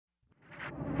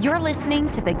You're listening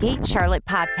to the Gate Charlotte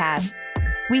podcast.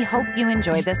 We hope you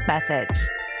enjoy this message.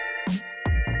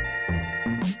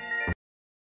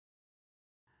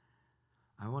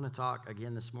 I want to talk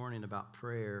again this morning about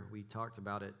prayer. We talked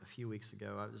about it a few weeks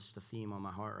ago. It's just a theme on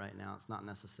my heart right now. It's not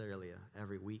necessarily a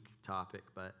every week topic,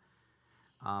 but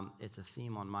it's a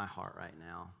theme on my heart right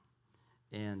now.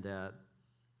 And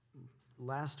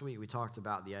last week we talked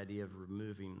about the idea of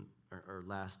removing, or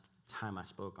last time I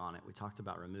spoke on it, we talked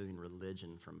about removing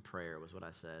religion from prayer, was what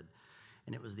I said.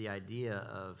 And it was the idea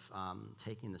of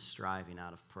taking the striving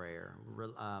out of prayer.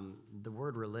 The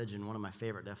word religion, one of my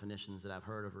favorite definitions that I've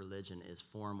heard of religion is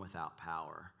form without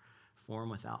power. Form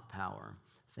without power.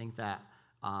 I think that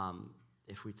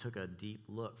if we took a deep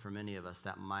look for many of us,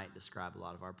 that might describe a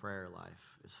lot of our prayer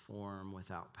life, is form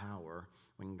without power.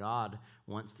 When God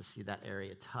wants to see that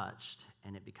area touched,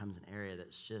 and it becomes an area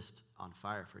that's just on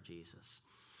fire for Jesus.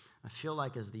 I feel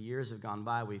like as the years have gone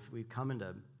by, we've come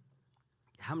into.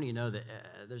 How many of you know that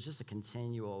there's just a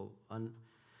continual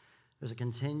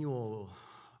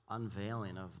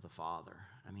unveiling of the Father?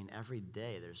 I mean, every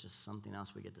day there's just something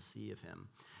else we get to see of Him,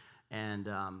 and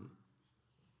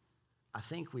I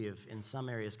think we have, in some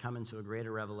areas, come into a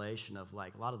greater revelation of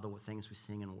like a lot of the things we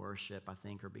sing in worship. I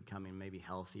think are becoming maybe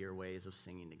healthier ways of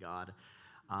singing to God.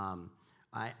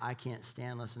 I can't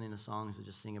stand listening to songs that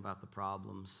just sing about the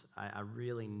problems. I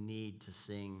really need to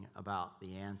sing about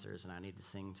the answers, and I need to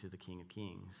sing to the King of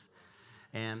Kings.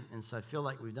 And so I feel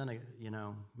like we've done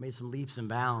made some leaps and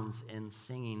bounds in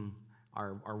singing.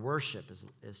 Our worship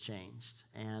has changed.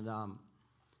 And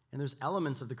there's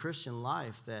elements of the Christian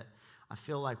life that I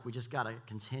feel like we just got to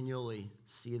continually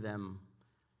see them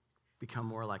become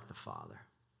more like the Father.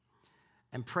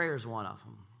 And prayer is one of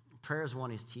them. Prayer is one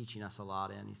He's teaching us a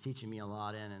lot in. He's teaching me a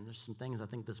lot in. And there's some things I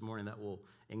think this morning that will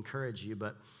encourage you.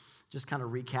 But just kind of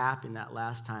recapping that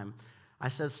last time, I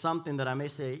said something that I may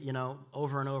say,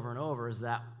 over and over and over, is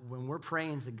that when we're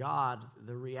praying to God,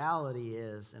 the reality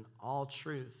is, in all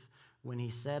truth, when He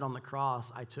said on the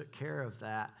cross, I took care of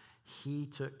that, He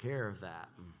took care of that.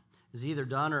 It was either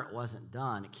done or it wasn't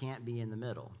done. It can't be in the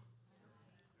middle.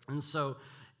 And so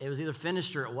it was either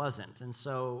finished or it wasn't. And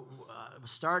so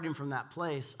starting from that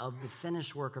place of the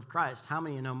finished work of Christ, how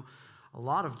many of you know a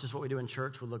lot of just what we do in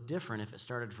church would look different if it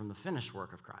started from the finished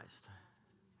work of Christ?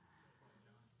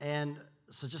 And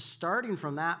so just starting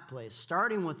from that place,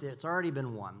 starting with it's already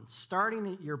been won,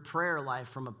 starting your prayer life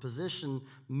from a position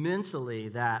mentally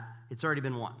that it's already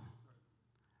been won.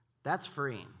 That's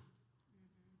freeing.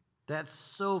 That's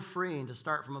so freeing to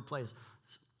start from a place,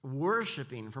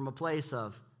 worshiping from a place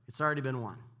of it's already been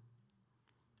won.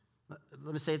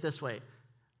 Let me say it this way.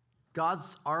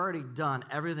 God's already done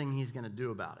everything He's going to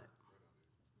do about it.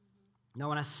 Now,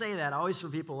 when I say that, I always feel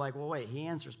people like, well, wait, He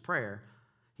answers prayer.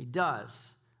 He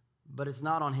does, but it's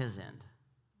not on His end.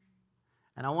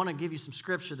 And I want to give you some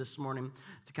scripture this morning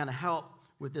to kind of help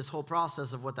with this whole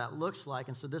process of what that looks like.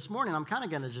 And so this morning, I'm kind of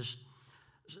going to just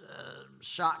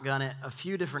shotgun it a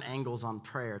few different angles on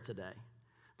prayer today.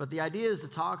 But the idea is to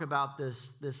talk about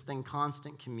this thing,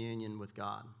 constant communion with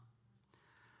God.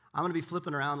 I'm going to be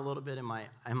flipping around a little bit in my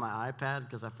iPad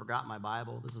because I forgot my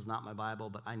Bible. This is not my Bible,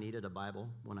 but I needed a Bible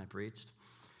when I preached,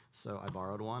 so I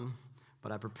borrowed one.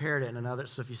 But I prepared it in another.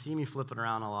 So if you see me flipping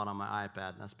around a lot on my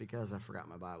iPad, that's because I forgot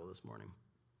my Bible this morning.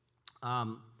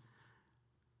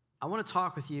 I want to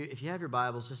talk with you. If you have your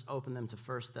Bibles, just open them to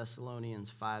 1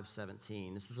 Thessalonians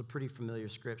 5:17. This is a pretty familiar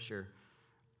scripture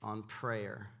on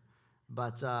prayer.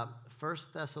 But 1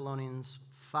 Thessalonians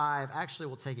 5, actually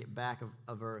we'll take it back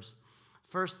a verse.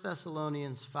 1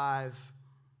 Thessalonians 5,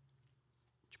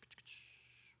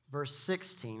 verse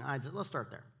 16. Let's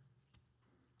start there.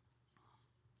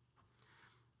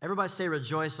 Everybody say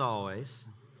rejoice always.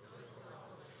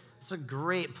 It's a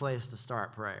great place to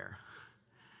start prayer.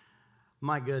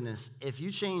 My goodness, if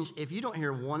you don't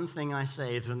hear one thing I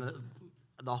say through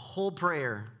the whole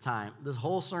prayer time, this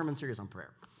whole sermon series on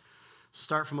prayer,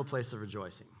 start from a place of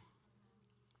rejoicing.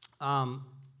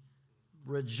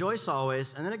 Rejoice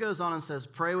always, and then it goes on and says,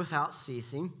 pray without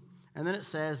ceasing, and then it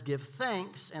says, give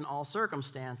thanks in all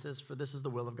circumstances, for this is the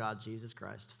will of God, Jesus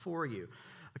Christ, for you.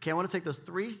 Okay, I want to take those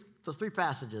three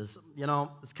passages.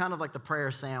 It's kind of like the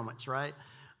prayer sandwich, right?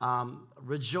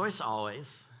 Rejoice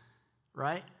always,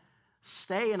 right?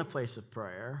 Stay in a place of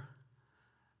prayer,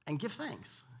 and give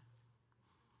thanks.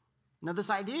 Now,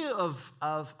 this idea of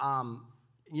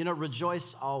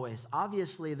rejoice always.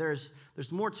 Obviously, there's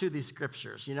more to these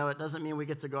scriptures. It doesn't mean we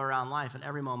get to go around life and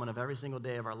every moment of every single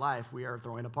day of our life, we are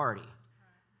throwing a party.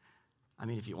 I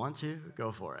mean, if you want to,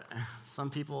 go for it. Some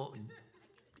people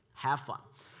have fun.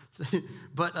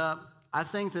 But I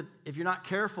think that if you're not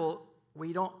careful,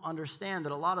 we don't understand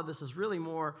that a lot of this is really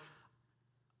more,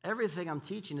 everything I'm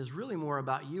teaching is really more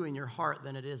about you and your heart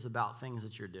than it is about things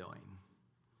that you're doing.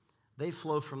 They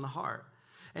flow from the heart.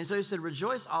 And so he said,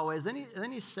 rejoice always. Then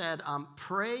he said,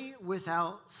 pray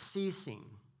without ceasing.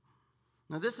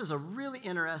 Now, this is a really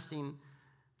interesting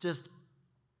just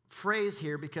phrase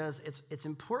here because it's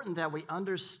important that we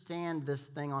understand this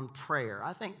thing on prayer.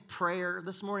 I think prayer,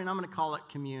 this morning I'm going to call it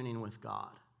communing with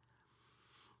God.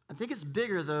 I think it's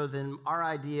bigger, though, than our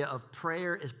idea of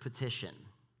prayer is petition.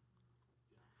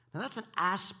 Now, that's an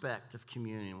aspect of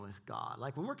communing with God.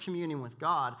 Like when we're communing with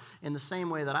God, in the same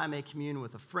way that I may commune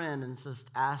with a friend and just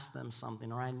ask them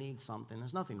something or I need something,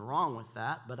 there's nothing wrong with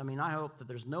that. But I mean, I hope that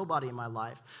there's nobody in my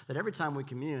life that every time we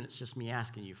commune, it's just me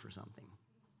asking you for something.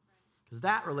 Because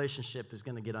that relationship is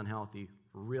going to get unhealthy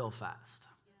real fast.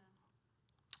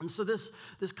 And so this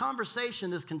conversation,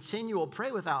 this continual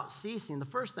pray without ceasing, the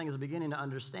first thing is beginning to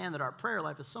understand that our prayer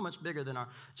life is so much bigger than our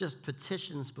just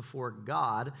petitions before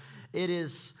God. It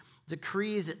is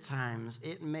decrees at times.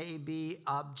 It may be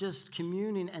just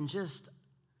communing and just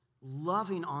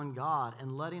loving on God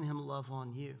and letting him love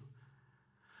on you.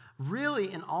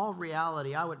 Really, in all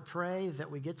reality, I would pray that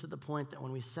we get to the point that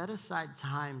when we set aside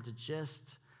time to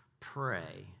just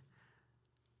pray,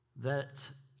 that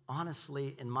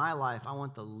honestly, in my life, I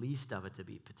want the least of it to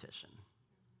be petition.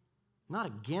 I'm not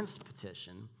against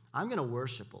petition. I'm going to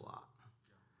worship a lot.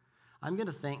 I'm going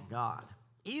to thank God.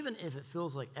 Even if it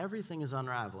feels like everything is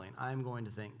unraveling, I'm going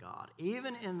to thank God.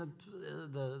 Even in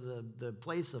the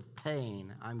place of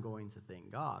pain, I'm going to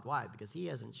thank God. Why? Because he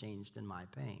hasn't changed in my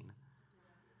pain.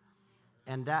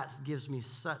 And that gives me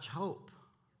such hope.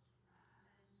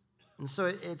 And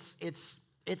so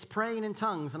it's praying in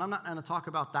tongues, and I'm not going to talk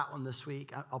about that one this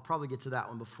week. I'll probably get to that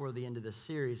one before the end of this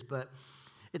series, but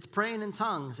it's praying in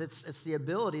tongues. It's the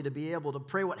ability to be able to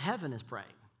pray what heaven is praying.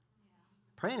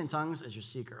 Praying in tongues is your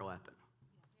secret weapon.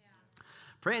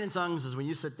 Praying in tongues is when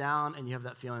you sit down and you have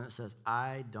that feeling that says,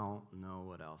 I don't know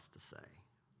what else to say.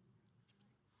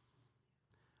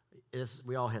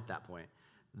 We all hit that point.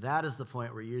 That is the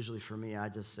point where usually for me, I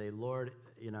just say, Lord,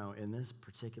 in this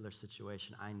particular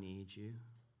situation, I need you.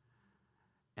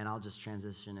 And I'll just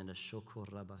transition into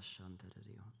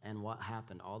shokorabashantarariyo. And what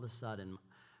happened? All of a sudden,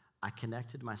 I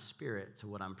connected my spirit to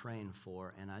what I'm praying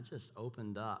for, and I just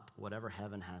opened up whatever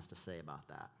heaven has to say about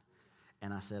that.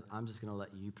 And I said, I'm just going to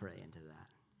let you pray into that.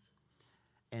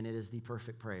 And it is the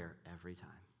perfect prayer every time.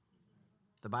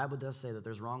 The Bible does say that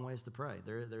there's wrong ways to pray.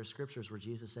 There are scriptures where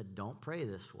Jesus said, don't pray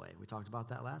this way. We talked about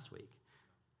that last week.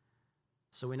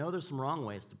 So we know there's some wrong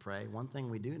ways to pray. One thing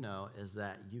we do know is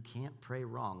that you can't pray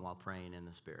wrong while praying in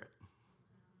the Spirit.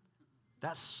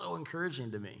 That's so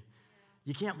encouraging to me.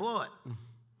 You can't blow it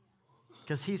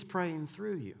because he's praying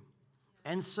through you.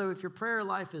 And so if your prayer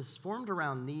life is formed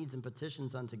around needs and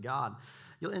petitions unto God,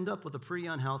 you'll end up with a pretty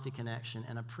unhealthy connection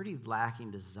and a pretty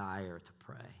lacking desire to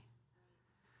pray.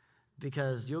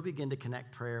 Because you'll begin to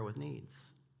connect prayer with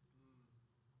needs.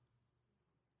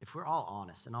 If we're all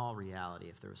honest, in all reality,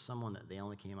 if there was someone that they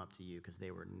only came up to you because they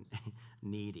were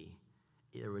needy,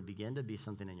 there would begin to be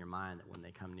something in your mind that when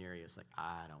they come near you, it's like,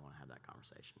 I don't want to have that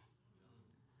conversation.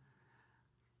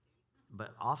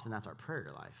 But often that's our prayer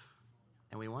life.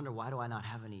 And we wonder, why do I not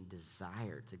have any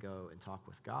desire to go and talk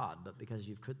with God? But because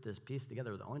you've put this piece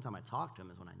together, the only time I talk to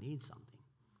him is when I need something.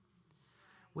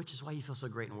 Which is why you feel so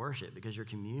great in worship, because you're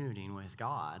communing with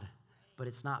God, but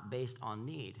it's not based on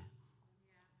need.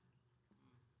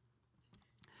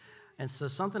 And so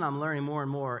something I'm learning more and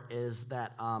more is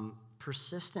that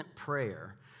persistent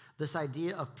prayer, this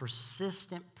idea of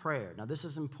persistent prayer. Now, this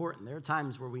is important. There are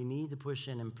times where we need to push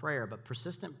in prayer, but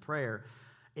persistent prayer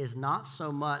is not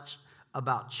so much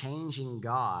about changing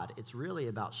God. It's really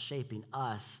about shaping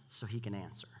us so he can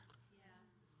answer.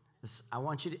 Yeah. I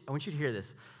want you to hear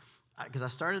this. Because I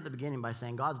started at the beginning by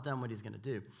saying God's done what he's going to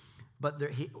do. But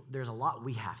there's a lot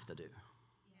we have to do. Yeah.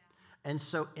 And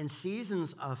so in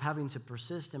seasons of having to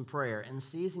persist in prayer, in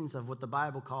seasons of what the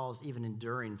Bible calls even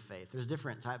enduring faith, there's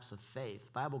different types of faith.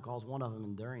 The Bible calls one of them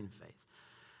enduring faith.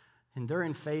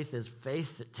 Enduring faith is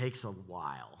faith that takes a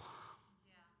while.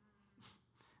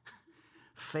 Yeah.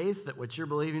 Faith that what you're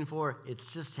believing for,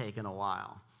 it's just taken a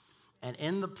while. And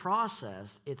in the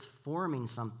process, it's forming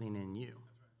something in you.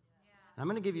 I'm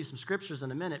going to give you some scriptures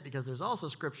in a minute because there's also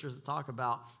scriptures that talk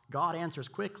about God answers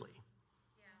quickly.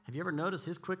 Yeah. Have you ever noticed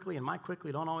his quickly and my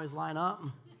quickly don't always line up?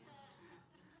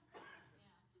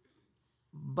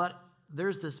 But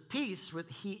there's this piece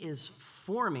with he is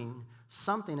forming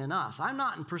something in us. I'm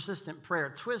not in persistent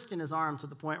prayer, twisting his arm to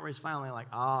the point where he's finally like,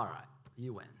 all right,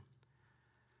 you win.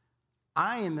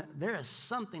 There is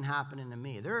something happening to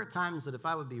me. There are times that if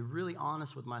I would be really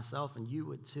honest with myself, and you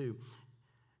would too,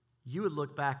 you would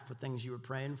look back for things you were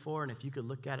praying for, and if you could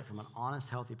look at it from an honest,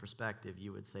 healthy perspective,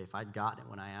 you would say, if I'd gotten it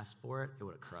when I asked for it, it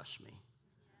would have crushed me.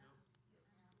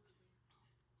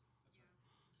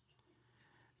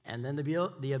 And then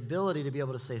the ability to be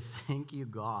able to say, thank you,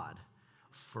 God,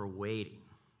 for waiting.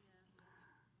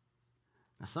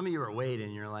 Now, some of you are waiting,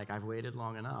 and you're like, I've waited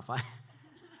long enough. I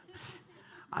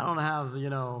don't have,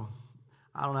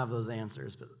 I don't have those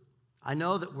answers, but I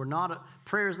know that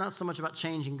prayer is not so much about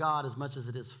changing God as much as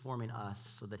it is forming us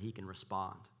so that he can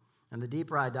respond. And the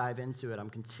deeper I dive into it, I'm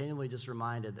continually just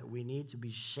reminded that we need to be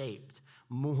shaped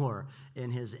more in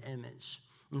his image.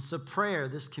 And so prayer,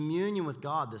 this communion with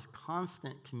God, this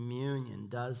constant communion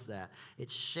does that. It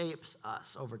shapes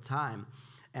us over time.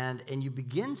 And you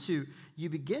begin to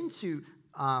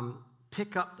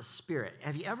pick up the Spirit.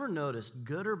 Have you ever noticed,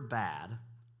 good or bad,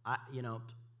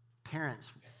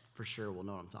 parents for sure will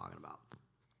know what I'm talking about.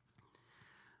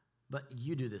 But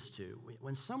you do this too.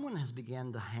 When someone has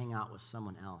begun to hang out with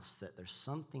someone else, that there's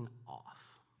something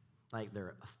off, like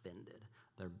they're offended,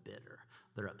 they're bitter,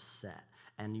 they're upset,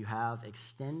 and you have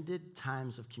extended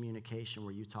times of communication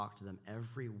where you talk to them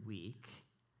every week,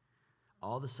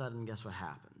 all of a sudden, guess what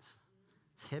happens?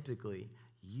 Typically,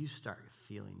 you start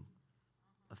feeling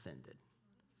offended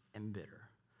and bitter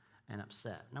and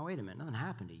upset. Now, wait a minute, nothing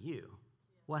happened to you.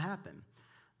 What happened?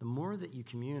 The more that you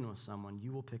commune with someone,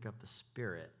 you will pick up the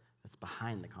spirit that's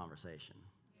behind the conversation.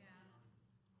 Yeah.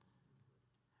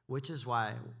 Which is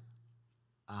why,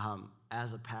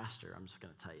 as a pastor, I'm just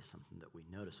going to tell you something that we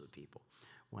notice with people.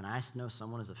 When I know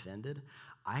someone is offended,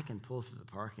 I can pull through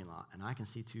the parking lot and I can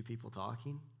see two people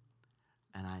talking,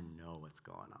 and I know what's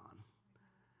going on.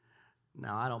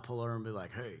 Now, I don't pull over and be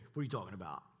like, hey, what are you talking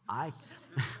about?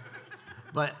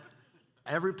 But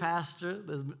every pastor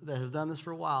that has done this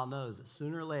for a while knows that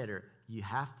sooner or later, you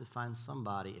have to find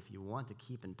somebody. If you want to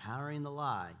keep empowering the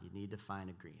lie, you need to find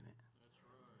agreement. That's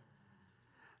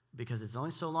right. Because it's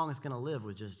only so long it's going to live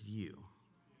with just you.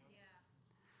 Yeah.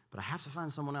 But I have to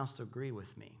find someone else to agree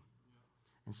with me.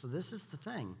 And so this is the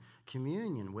thing.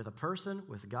 Communion with a person,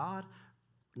 with God,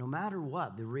 no matter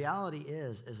what, the reality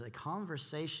is a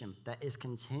conversation that is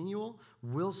continual,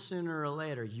 will sooner or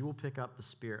later, you will pick up the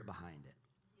spirit behind it.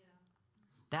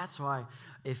 That's why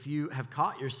if you have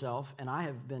caught yourself, and I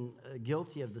have been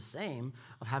guilty of the same,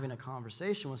 of having a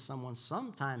conversation with someone,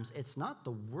 sometimes it's not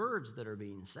the words that are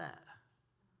being said.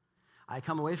 I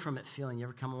come away from it feeling, you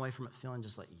ever come away from it feeling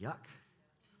just like yuck?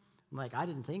 Like, I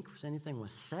didn't think anything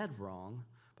was said wrong,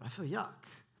 but I feel yuck.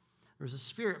 There's a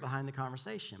spirit behind the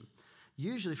conversation.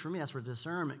 Usually for me, that's where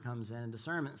discernment comes in, and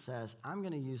discernment says, I'm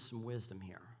going to use some wisdom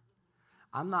here.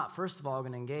 I'm not, first of all,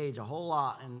 going to engage a whole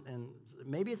lot, and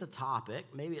maybe it's a topic,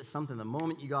 maybe it's something, the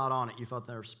moment you got on it, you felt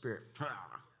their spirit.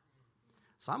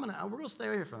 So we're going to stay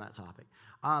away from that topic.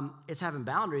 It's having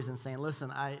boundaries and saying,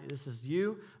 listen, this is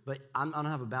you, but I don't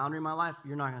have a boundary in my life.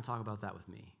 You're not going to talk about that with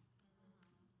me.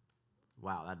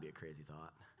 Wow, that'd be a crazy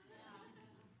thought.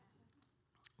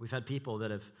 We've had people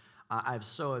that I've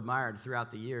so admired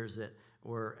throughout the years that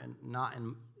were not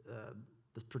in...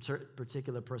 This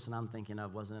particular person I'm thinking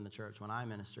of wasn't in the church when I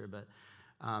ministered, but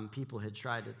people had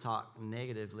tried to talk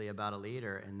negatively about a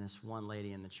leader, and this one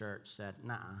lady in the church said,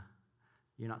 "Nuh-uh,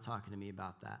 you're not talking to me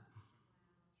about that.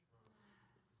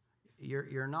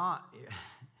 You're not."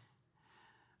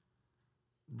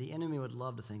 The enemy would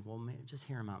love to think, well, just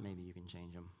hear him out, maybe you can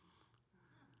change him.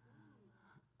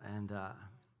 And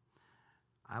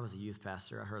I was a youth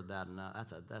pastor. I heard that, and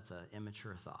that's an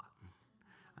immature thought.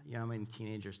 You know how many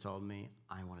teenagers told me,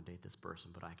 I want to date this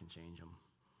person, but I can change them?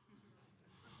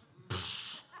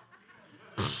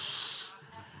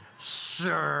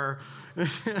 Sure.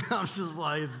 I'm just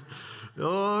like,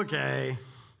 okay.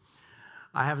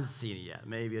 I haven't seen it yet.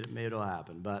 Maybe it'll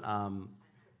happen. But I'm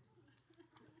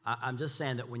just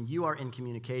saying that when you are in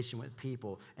communication with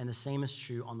people, and the same is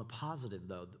true on the positive,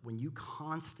 though, when you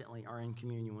constantly are in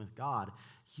communion with God,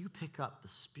 you pick up the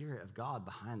Spirit of God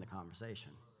behind the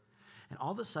conversation. And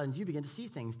all of a sudden, you begin to see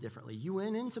things differently. You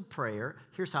went into prayer.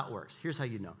 Here's how it works. Here's how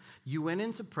you know. You went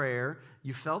into prayer.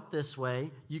 You felt this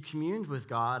way. You communed with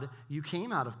God. You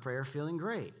came out of prayer feeling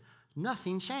great.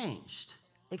 Nothing changed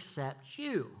except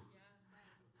you.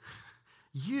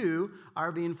 You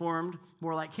are being formed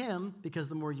more like him because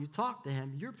the more you talk to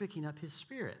him, you're picking up his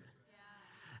spirit.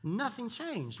 Yeah. Nothing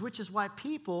changed, which is why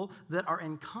people that are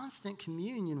in constant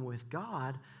communion with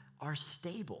God are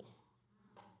stable.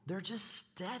 They're just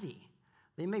steady.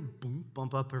 They may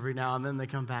bump up every now and then, they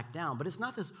come back down, but it's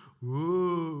not this,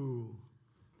 whoa.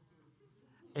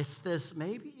 It's this,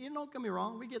 maybe, don't get me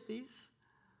wrong, we get these.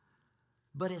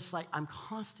 But it's like I'm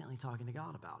constantly talking to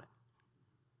God about it.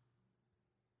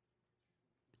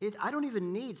 I don't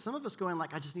even need, some of us going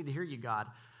like, I just need to hear you, God.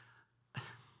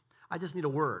 I just need a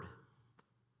word.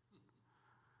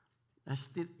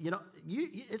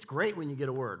 It's great when you get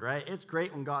a word, right? It's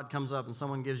great when God comes up and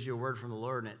someone gives you a word from the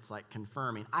Lord and it's like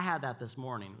confirming. I had that this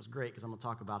morning. It was great because I'm going to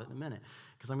talk about it in a minute.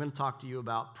 Because I'm going to talk to you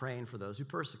about praying for those who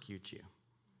persecute you.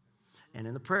 And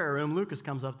in the prayer room, Lucas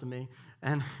comes up to me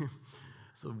and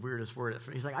it's the weirdest word.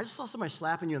 He's like, I just saw somebody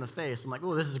slapping you in the face. I'm like,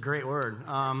 oh, this is a great word.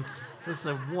 This is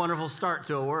a wonderful start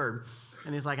to a word.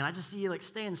 And he's like, and I just see you like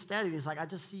staying steady. And he's like, I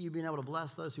just see you being able to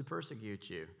bless those who persecute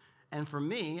you. And for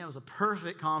me, it was a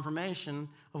perfect confirmation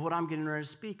of what I'm getting ready to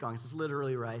speak on. It's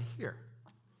literally right here.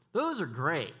 Those are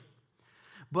great.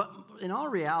 But in all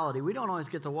reality, we don't always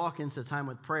get to walk into a time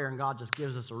with prayer and God just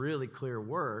gives us a really clear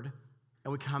word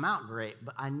and we come out great.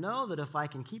 But I know that if I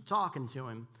can keep talking to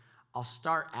him, I'll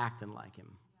start acting like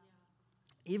him.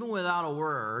 Even without a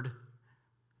word,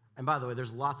 and by the way,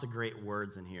 there's lots of great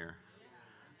words in here.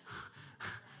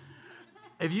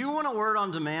 If you want a word on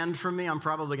demand from me, I'm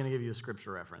probably going to give you a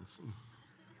scripture reference.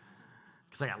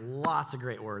 Because I got lots of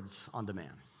great words on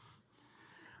demand.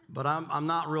 But I'm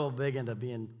not real big into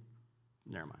being,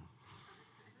 never mind.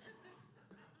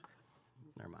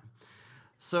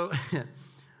 So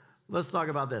let's talk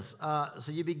about this.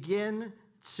 So you begin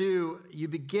to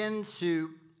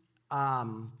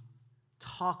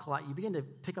talk like, you begin to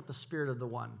pick up the spirit of the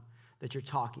one that you're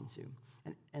talking to.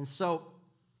 And so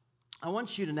I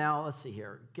want you to now, let's see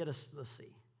here, let's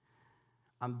see.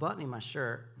 I'm buttoning my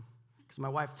shirt because my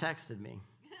wife texted me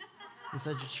and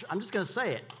said, I'm just going to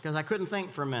say it because I couldn't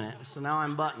think for a minute. So now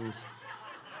I'm buttoned.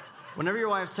 Whenever your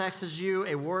wife texts you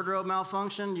a wardrobe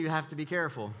malfunction, you have to be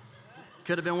careful.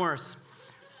 Could have been worse.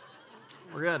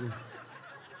 We're good.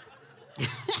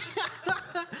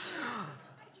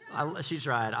 She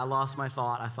tried. I lost my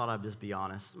thought. I thought I'd just be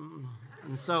honest.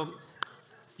 And so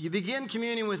if you begin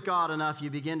communing with God enough, you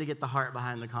begin to get the heart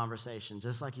behind the conversation,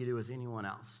 just like you do with anyone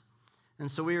else. And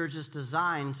so we were just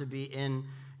designed to be in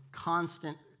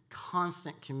constant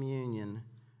communion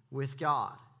with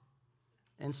God.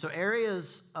 And so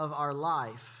areas of our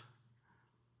life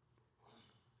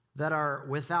that are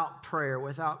without prayer,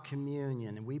 without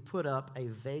communion, and we put up a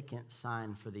vacant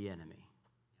sign for the enemy.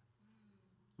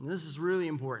 And this is really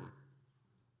important.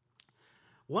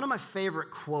 One of my favorite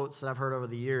quotes that I've heard over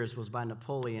the years was by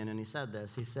Napoleon, and he said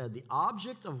this. He said, the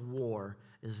object of war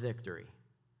is victory.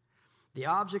 The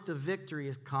object of victory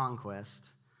is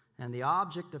conquest, and the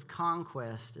object of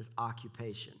conquest is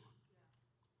occupation.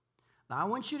 Now, I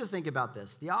want you to think about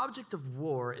this. The object of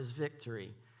war is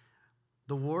victory.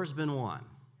 The war's been won.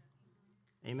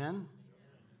 Amen?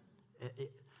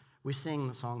 We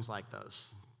sing songs like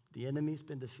those. The enemy's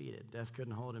been defeated. Death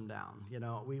couldn't hold him down. You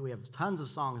know, we have tons of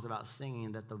songs about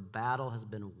singing that the battle has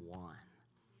been won.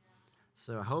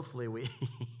 So hopefully we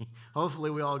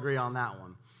all agree on that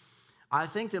one. I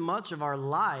think that much of our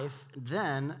life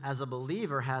then as a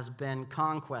believer has been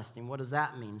conquesting. What does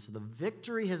that mean? So the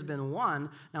victory has been won.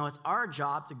 Now it's our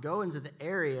job to go into the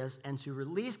areas and to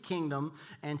release kingdom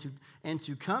and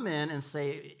to come in and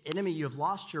say, enemy, you have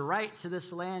lost your right to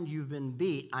this land. You've been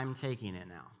beat. I'm taking it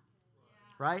now.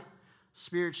 Right?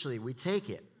 Spiritually, we take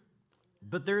it.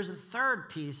 But there's a third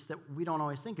piece that we don't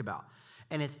always think about,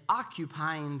 and it's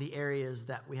occupying the areas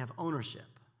that we have ownership.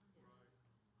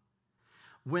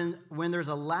 When there's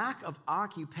a lack of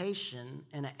occupation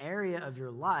in an area of your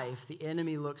life, the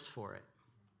enemy looks for it.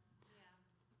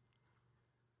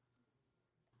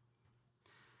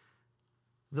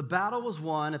 The battle was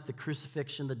won at the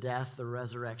crucifixion, the death, the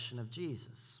resurrection of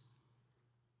Jesus.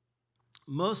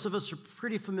 Most of us are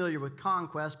pretty familiar with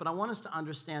conquest, but I want us to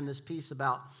understand this piece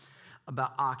about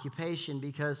occupation,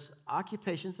 because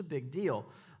occupation's a big deal.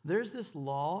 There's this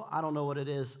law, I don't know what it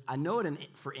is. I know it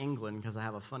for England because I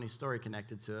have a funny story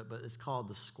connected to it, but it's called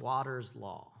the Squatter's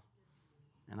Law.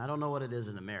 And I don't know what it is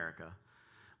in America,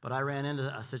 but I ran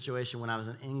into a situation when I was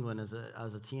in England I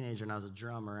was a teenager and I was a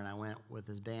drummer, and I went with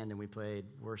his band and we played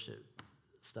worship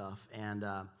stuff. And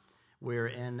we were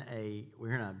in a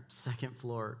second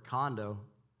floor condo,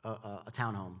 a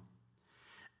townhome.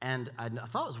 And I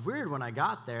thought it was weird when I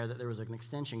got there that there was an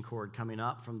extension cord coming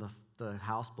up from the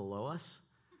house below us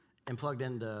and plugged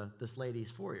into this lady's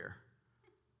foyer.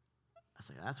 I was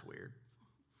like, that's weird.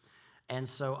 And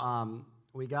so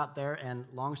we got there, and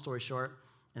long story short,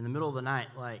 in the middle of the night,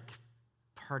 like,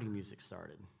 party music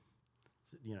started.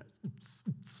 You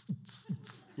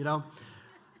know,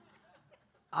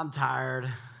 I'm tired.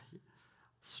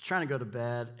 Trying to go to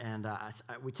bed, and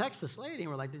we text this lady,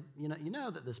 and we're like, you know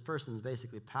that this person is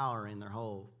basically powering their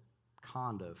whole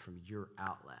condo from your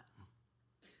outlet.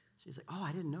 She's like, oh,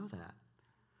 I didn't know that.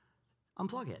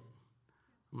 Unplug it.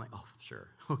 I'm like, oh, sure,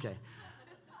 okay.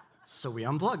 So we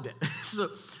unplugged it.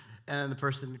 And the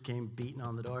person came beating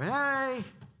on the door. Hey,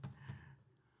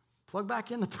 plug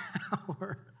back in the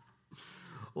power.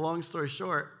 Long story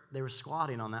short, they were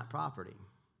squatting on that property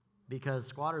because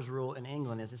squatters' rule in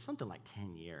England is it's something like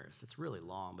 10 years. It's really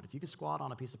long, but if you can squat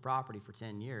on a piece of property for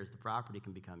 10 years, the property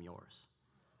can become yours.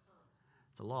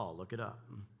 It's a law. Look it up.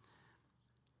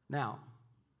 Now,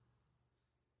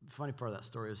 the funny part of that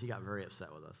story is he got very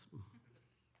upset with us.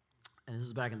 And this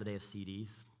is back in the day of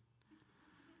CDs.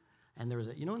 And there was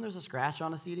when there's a scratch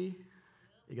on a CD?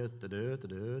 It goes, da-do,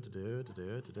 da-do, da-do,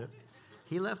 da-do, da-do.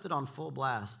 He left it on full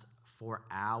blast for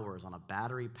hours on a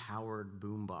battery-powered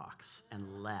boombox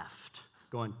and left,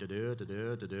 going, da-do,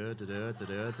 da-do, da-do, da-do,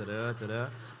 da-do, da-do, da-do.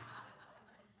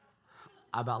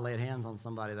 I about laid hands on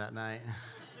somebody that night.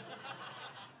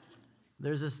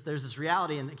 There's this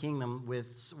reality in the kingdom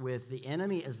with the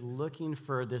enemy is looking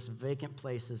for this vacant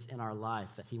places in our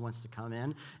life that he wants to come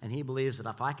in, and he believes that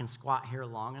if I can squat here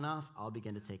long enough, I'll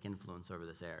begin to take influence over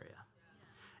this area.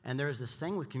 And there's this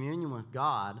thing with communion with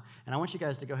God, and I want you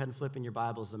guys to go ahead and flip in your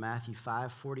Bibles to Matthew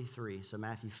 5:43, so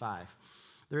Matthew 5.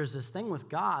 There's this thing with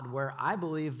God where I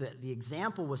believe that the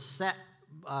example was set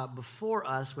before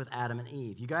us with Adam and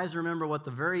Eve. You guys remember what the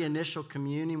very initial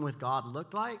communion with God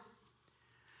looked like?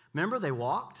 Remember, they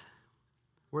walked.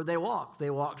 Where'd they walk? They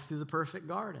walked through the perfect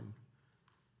garden.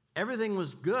 Everything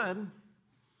was good,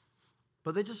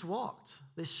 but they just walked.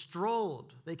 They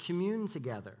strolled. They communed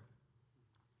together.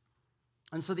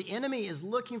 And so the enemy is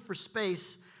looking for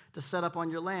space to set up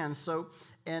on your land. So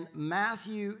in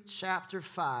Matthew chapter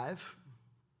 5,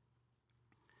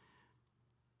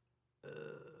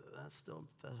 that's still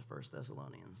 1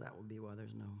 Thessalonians. That would be why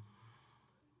there's no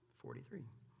 43.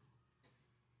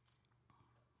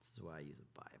 This is why I use a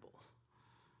Bible.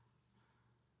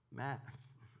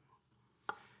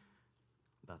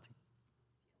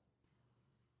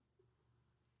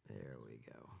 There we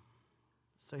go.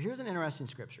 So here's an interesting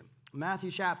scripture.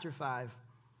 Matthew chapter 5.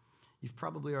 You've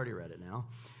probably already read it now.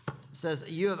 It says,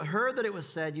 you have heard that it was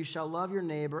said, you shall love your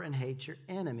neighbor and hate your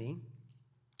enemy.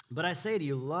 But I say to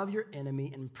you, love your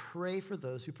enemy and pray for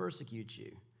those who persecute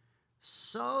you,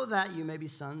 so that you may be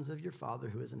sons of your Father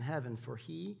who is in heaven, for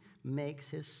he makes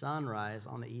his sun rise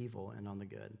on the evil and on the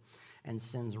good, and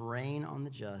sends rain on the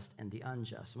just and the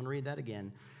unjust. I'm going to read that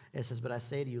again. It says, but I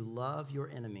say to you, love your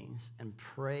enemies and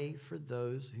pray for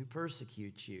those who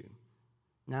persecute you.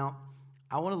 Now,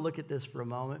 I want to look at this for a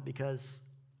moment because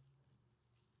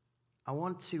I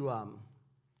want to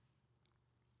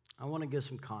give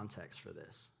some context for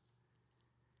this.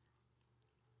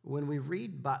 When we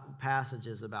read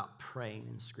passages about praying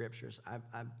in scriptures, I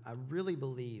really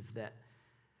believe that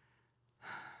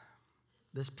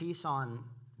this piece on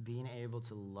being able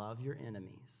to love your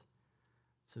enemies,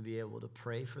 to be able to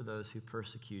pray for those who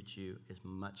persecute you, is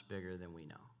much bigger than we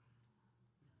know.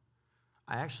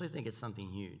 I actually think it's something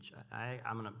huge.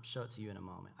 I'm going to show it to you in a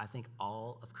moment. I think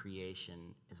all of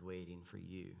creation is waiting for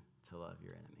you to love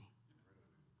your enemy.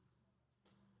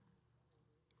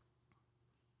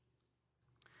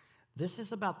 This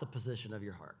is about the position of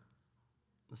your heart.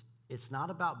 It's not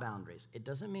about boundaries. It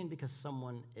doesn't mean because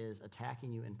someone is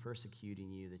attacking you and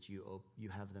persecuting you that you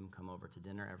have them come over to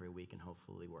dinner every week and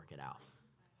hopefully work it out.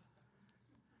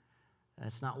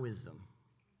 That's not wisdom.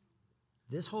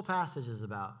 This whole passage is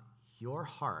about your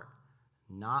heart,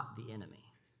 not the enemy.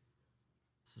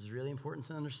 This is really important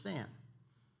to understand.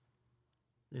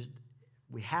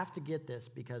 We have to get this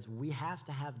because we have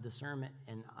to have discernment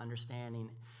and understanding.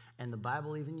 And the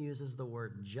Bible even uses the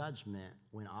word judgment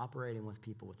when operating with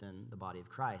people within the body of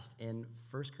Christ. In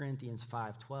 1 Corinthians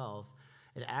 5:12,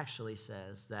 it actually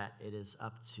says that it is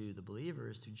up to the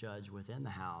believers to judge within the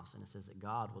house, and it says that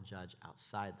God will judge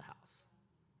outside the house.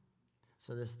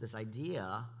 So this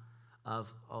idea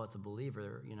of, it's a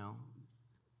believer,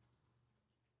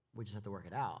 we just have to work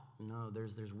it out. No,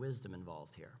 there's wisdom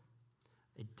involved here.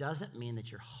 It doesn't mean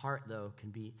that your heart, though, can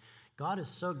be... God is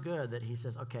so good that he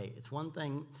says, okay, it's one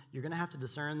thing, you're going to have to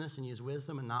discern this and use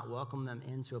wisdom and not welcome them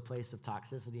into a place of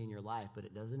toxicity in your life, but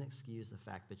it doesn't excuse the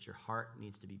fact that your heart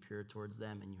needs to be pure towards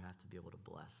them and you have to be able to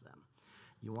bless them.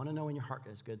 You want to know when your heart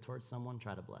is good towards someone,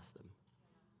 try to bless them.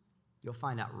 You'll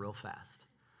find out real fast.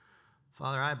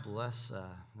 Father, I bless,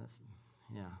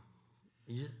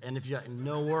 and if you got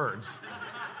no words,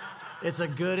 it's a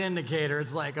good indicator.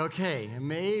 It's like, okay,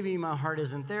 maybe my heart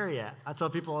isn't there yet. I tell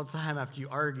people all the time after you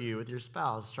argue with your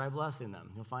spouse, try blessing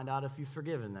them. You'll find out if you've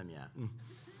forgiven them yet.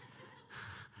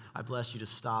 I bless you to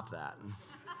stop that.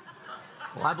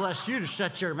 Well, I bless you to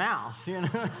shut your mouth, And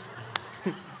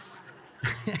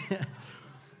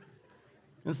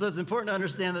so it's important to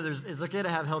understand that it's okay to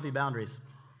have healthy boundaries.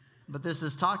 But this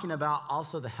is talking about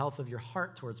also the health of your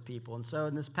heart towards people. And so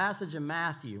in this passage in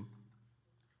Matthew,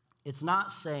 it's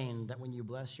not saying that when you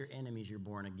bless your enemies, you're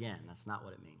born again. That's not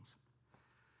what it means.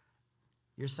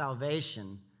 Your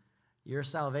salvation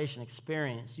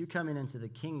experience, you coming into the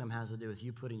kingdom has to do with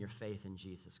you putting your faith in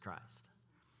Jesus Christ.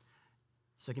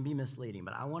 So it can be misleading,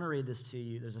 but I want to read this to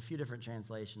you. There's a few different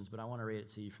translations, but I want to read it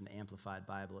to you from the Amplified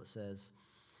Bible. It says,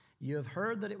 "You have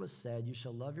heard that it was said, you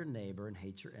shall love your neighbor and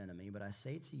hate your enemy, but I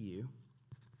say to you,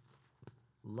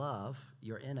 love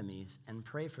your enemies and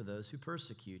pray for those who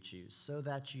persecute you, so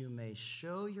that you may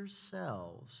show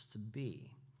yourselves to be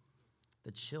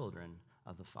the children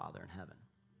of the Father in heaven."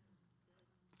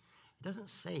 It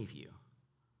doesn't save you.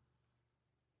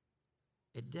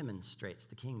 It demonstrates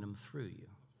the kingdom through you.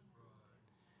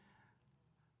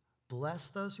 Bless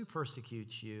those who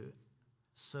persecute you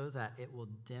so that it will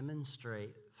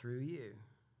demonstrate through you.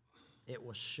 It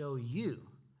will show you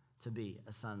to be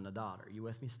a son and a daughter. You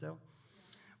with me still?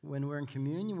 When we're in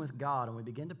communion with God and we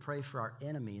begin to pray for our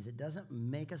enemies, it doesn't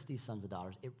make us these sons and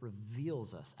daughters. It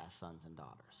reveals us as sons and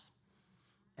daughters.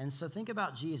 And so think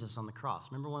about Jesus on the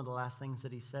cross. Remember one of the last things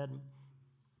that he said?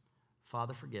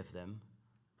 "Father, forgive them,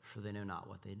 for they know not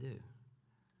what they do."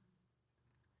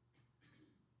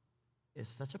 It's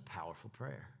such a powerful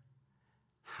prayer.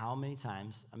 How many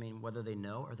times, whether they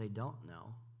know or they don't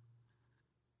know,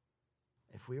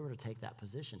 if we were to take that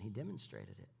position, he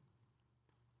demonstrated it.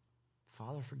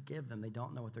 Father, forgive them. They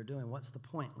don't know what they're doing. What's the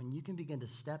point? When you can begin to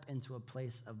step into a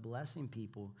place of blessing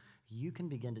people, you can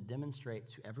begin to demonstrate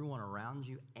to everyone around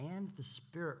you and the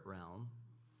spirit realm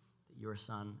that you're a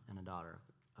son and a daughter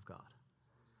of God.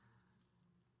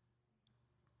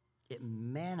 It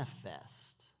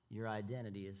manifests your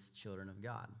identity as children of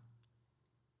God.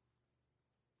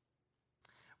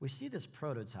 We see this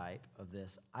prototype of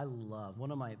this. I love,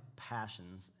 one of my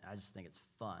passions, I just think it's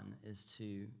fun, is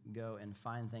to go and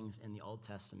find things in the Old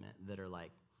Testament that are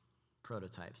like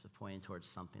prototypes of pointing towards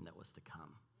something that was to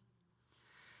come.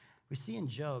 We see in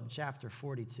Job chapter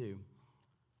 42,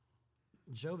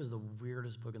 Job is the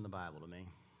weirdest book in the Bible to me.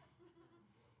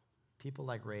 People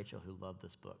like Rachel who love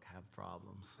this book have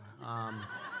problems.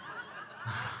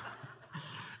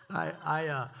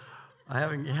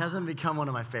 It hasn't become one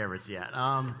of my favorites yet.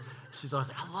 She's always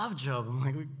like, "I love Job." I'm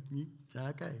like,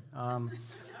 okay.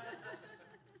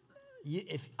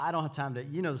 If I don't have time to,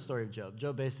 you know the story of Job.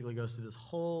 Job basically goes through this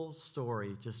whole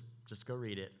story, just go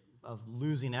read it, of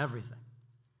losing everything.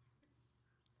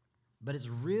 But it's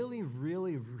really,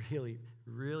 really, really,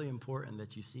 really important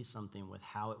that you see something with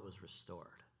how it was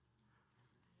restored.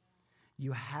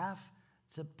 You have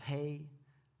to pay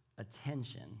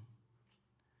attention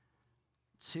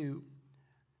to,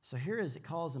 so here is, it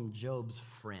calls them Job's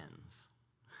friends.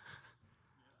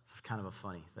 It's kind of a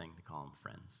funny thing to call them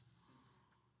friends.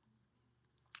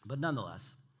 But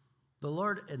nonetheless, the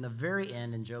Lord, in the very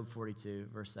end, in Job 42,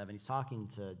 verse 7, he's talking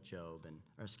to Job,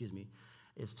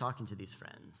 is talking to these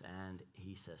friends, and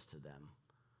he says to them,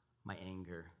 "My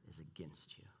anger is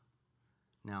against you."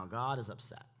 Now, God is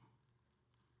upset.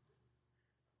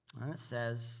 And it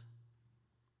says,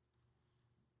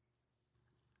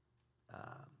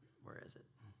 where is it?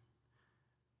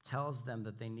 Tells them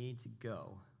that they need to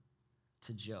go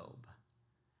to Job,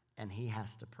 and he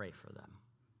has to pray for them.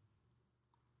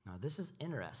 Now, this is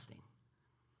interesting.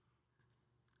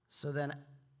 So then,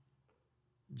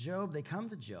 Job, they come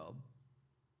to Job,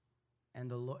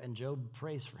 and Job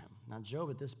prays for him. Now, Job,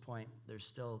 at this point,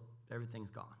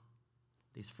 everything's gone.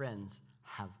 These friends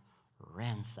have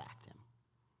ransacked him.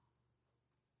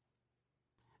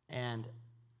 And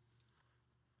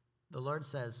the Lord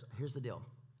says, here's the deal.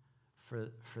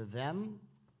 For them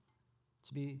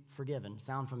to be forgiven,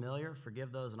 sound familiar?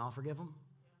 Forgive those and I'll forgive them.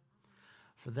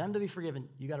 For them to be forgiven,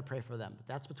 you got to pray for them. But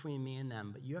that's between me and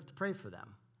them, but you have to pray for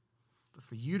them. But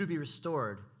for you to be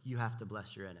restored, you have to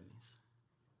bless your enemies.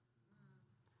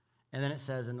 And then it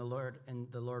says, and the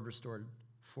Lord restored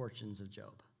fortunes of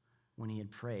Job when he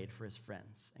had prayed for his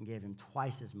friends and gave him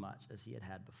twice as much as he had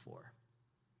had before.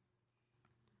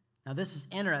 Now, this is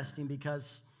interesting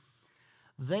because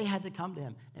they had to come to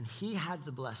him, and he had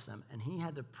to bless them, and he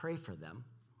had to pray for them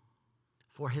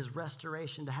for his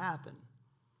restoration to happen.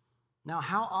 Now,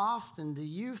 how often do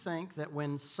you think that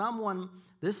when someone,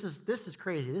 this is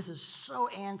crazy, this is so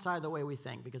anti the way we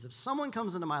think, because if someone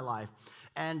comes into my life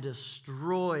and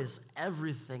destroys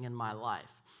everything in my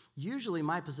life, usually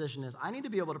my position is I need to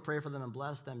be able to pray for them and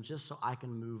bless them just so I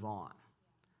can move on.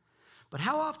 But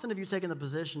how often have you taken the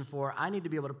position for, I need to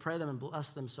be able to pray them and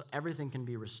bless them so everything can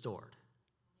be restored?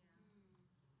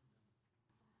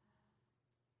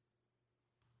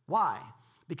 Why?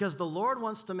 Because the Lord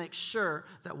wants to make sure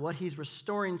that what he's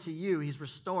restoring to you, he's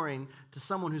restoring to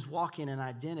someone who's walking in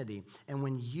identity. And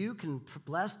when you can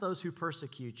bless those who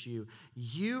persecute you,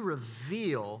 you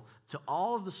reveal to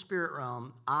all of the spirit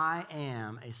realm, I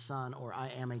am a son or I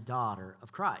am a daughter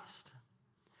of Christ.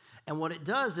 And what it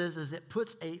does is it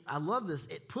puts I love this,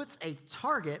 it puts a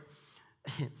target.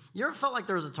 You ever felt like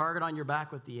there was a target on your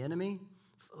back with the enemy?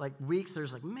 Like weeks,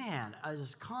 there's like, man, I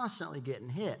just constantly getting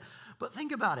hit. But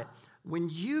think about it. When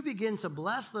you begin to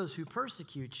bless those who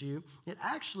persecute you, it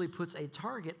actually puts a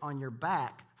target on your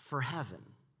back for heaven.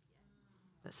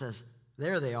 That says,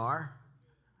 there they are.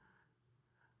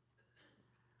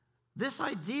 This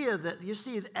idea that, you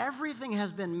see, everything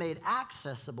has been made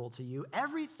accessible to you.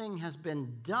 Everything has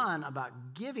been done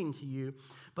about giving to you.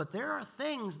 But there are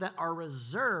things that are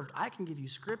reserved. I can give you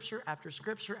scripture after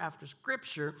scripture after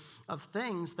scripture of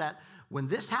things that when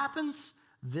this happens,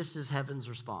 this is heaven's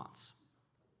response.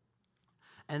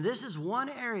 And this is one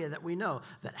area that we know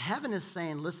that heaven is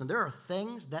saying, listen, there are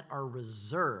things that are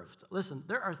reserved. Listen,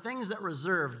 there are things that are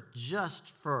reserved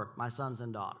just for my sons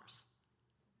and daughters.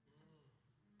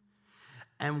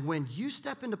 And when you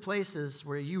step into places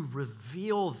where you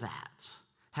reveal that,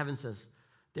 heaven says,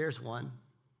 there's one.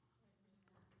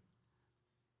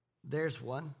 There's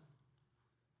one.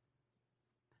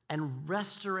 And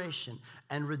restoration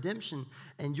and redemption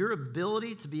and your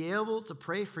ability to be able to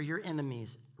pray for your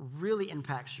enemies really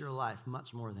impacts your life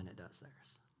much more than it does theirs.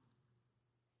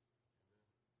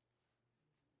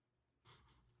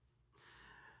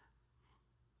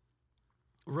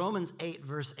 Romans 8,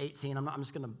 verse 18, I'm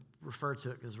just going to refer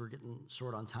to it because we're getting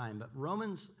short on time, but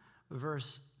Romans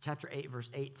chapter 8, verse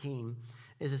 18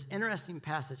 is this interesting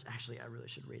passage. Actually, I really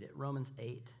should read it. Romans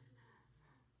 8.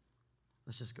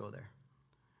 Let's just go there.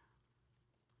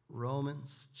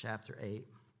 Romans chapter 8,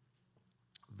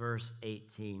 verse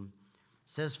 18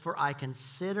 says, "For I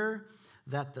consider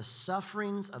that the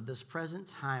sufferings of this present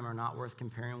time are not worth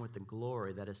comparing with the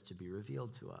glory that is to be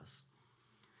revealed to us.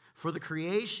 For the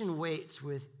creation waits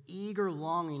with eager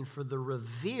longing for the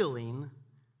revealing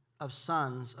of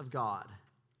sons of God.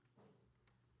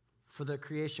 For the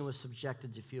creation was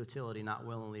subjected to futility, not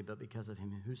willingly, but because of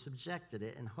him who subjected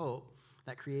it, in hope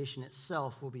that creation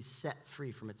itself will be set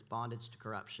free from its bondage to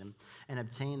corruption and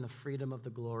obtain the freedom of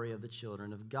the glory of the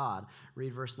children of God."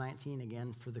 Read verse 19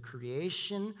 again. "For the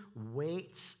creation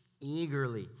waits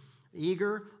eagerly,"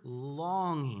 eager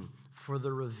longing for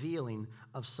the revealing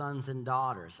of sons and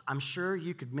daughters. I'm sure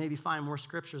you could maybe find more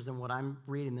scriptures than what I'm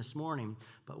reading this morning,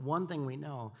 but one thing we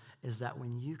know is that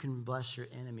when you can bless your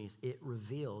enemies, it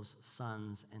reveals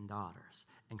sons and daughters,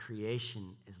 and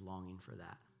creation is longing for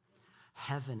that.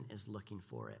 Heaven is looking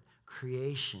for it.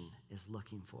 Creation is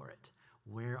looking for it.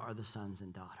 Where are the sons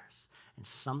and daughters? And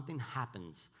something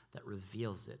happens that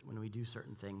reveals it when we do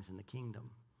certain things in the kingdom.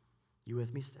 You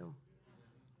with me still?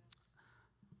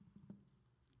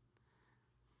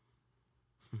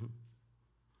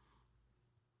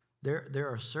 There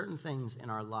are certain things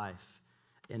in our life,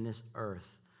 in this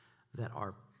earth, that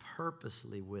are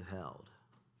purposely withheld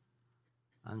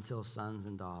until sons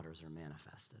and daughters are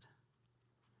manifested.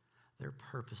 They're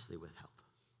purposely withheld.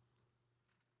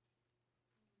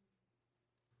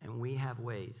 And we have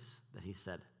ways that he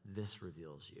said, this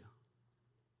reveals you.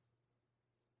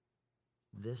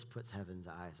 This puts heaven's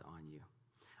eyes on you.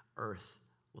 Earth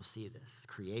will see this.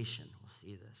 Creation will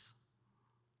see this.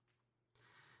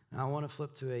 Now I want to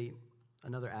flip to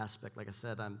another aspect. Like I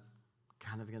said, I'm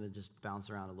kind of going to just bounce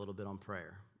around a little bit on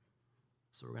prayer.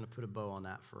 So we're going to put a bow on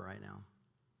that for right now.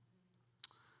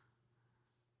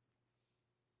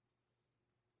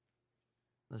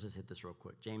 Let's just hit this real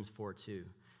quick. James 4:2.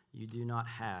 "You do not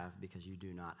have because you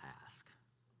do not ask."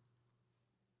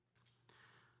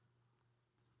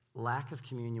 Lack of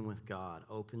communion with God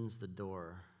opens the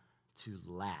door to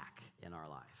lack in our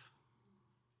life.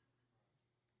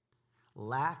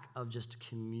 Lack of just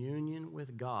communion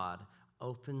with God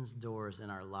opens doors in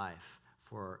our life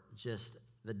for just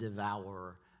the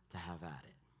devourer to have at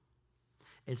it.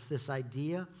 It's this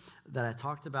idea that I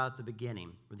talked about at the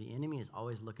beginning, where the enemy is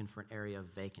always looking for an area of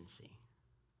vacancy.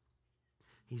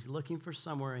 He's looking for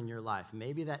somewhere in your life.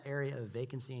 Maybe that area of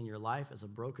vacancy in your life is a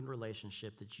broken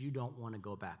relationship that you don't want to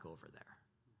go back over there.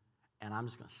 And I'm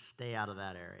just going to stay out of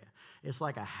that area. It's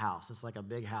like a house. It's like a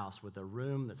big house with a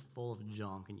room that's full of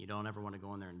junk, and you don't ever want to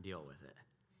go in there and deal with it.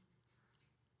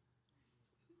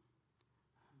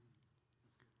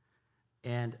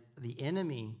 And the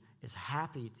enemy is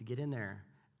happy to get in there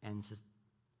and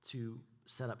to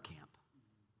set up camp.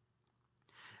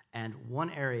 And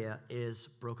one area is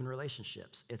broken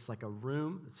relationships. It's like a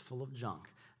room that's full of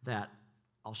junk that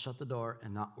I'll shut the door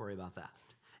and not worry about that.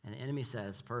 And the enemy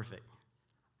says, perfect.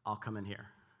 I'll come in here.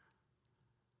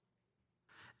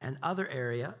 And other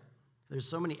area, there's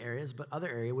so many areas, but other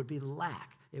area would be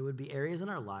lack. It would be areas in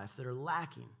our life that are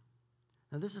lacking.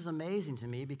 Now, this is amazing to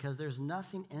me because there's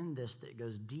nothing in this that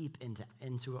goes deep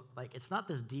into like, it's not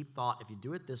this deep thought, if you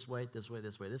do it this way, this way,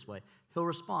 this way, this way, he'll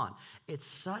respond. It's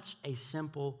such a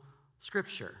simple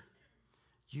scripture.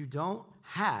 You don't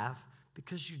have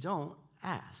because you don't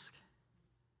ask.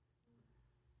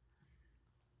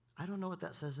 I don't know what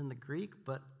that says in the Greek,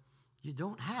 but you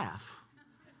don't have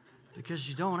because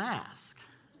you don't ask.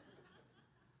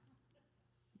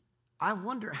 I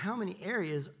wonder how many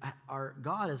areas our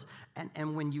God is,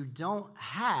 and when you don't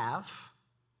have,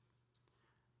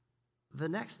 the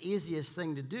next easiest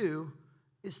thing to do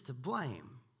is to blame.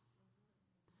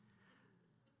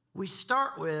 We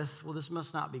start with, well, this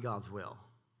must not be God's will.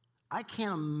 I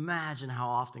can't imagine how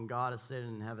often God is sitting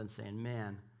in heaven saying,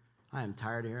 man, I am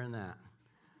tired of hearing that.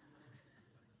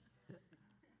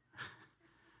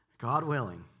 God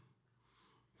willing,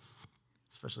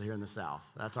 especially here in the South.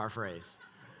 That's our phrase.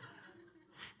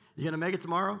 You going to make it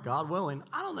tomorrow? God willing.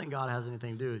 I don't think God has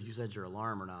anything to do with you set your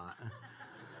alarm or not.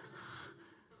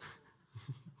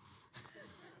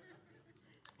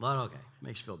 But okay,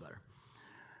 makes you feel better.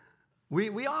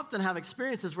 We often have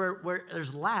experiences where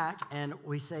there's lack, and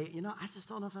we say, I just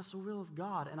don't know if that's the will of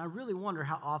God. And I really wonder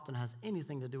how often it has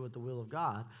anything to do with the will of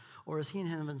God. Or is he in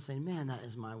heaven saying, man, that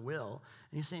is my will?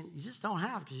 And he's saying, you just don't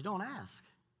have because you don't ask.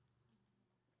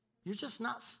 You're just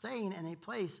not staying in a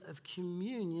place of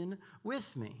communion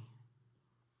with me.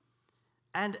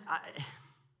 And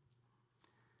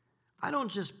I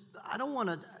don't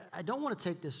want to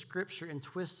take this scripture and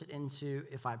twist it into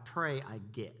if I pray, I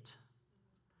get.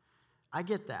 I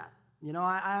get that.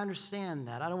 I understand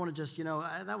that. I don't want to just,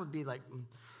 that would be like,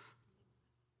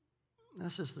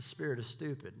 that's just the spirit of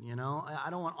stupid, I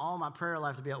don't want all my prayer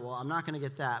life to be, well, I'm not going to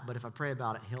get that, but if I pray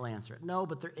about it, he'll answer it. No,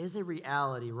 but there is a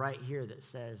reality right here that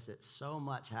says that so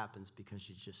much happens because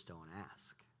you just don't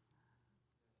ask.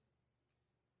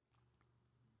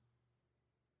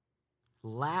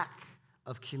 Lack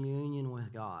of communion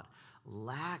with God.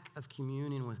 Lack of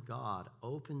communion with God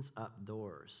opens up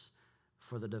doors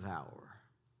for the devourer.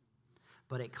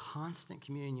 But a constant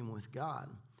communion with God,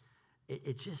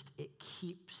 it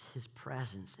keeps his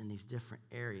presence in these different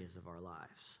areas of our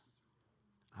lives.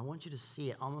 I want you to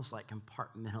see it almost like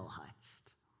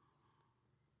compartmentalized.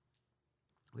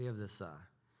 We have this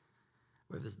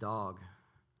dog.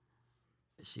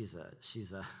 She's a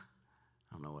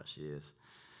I don't know what she is.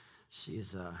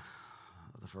 She's the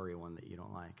furry one that you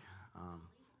don't like.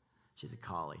 She's a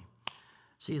collie.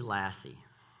 She's Lassie.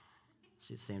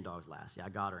 She's the same dog as Lassie. I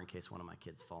got her in case one of my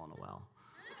kids fall in a well.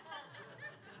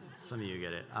 Some of you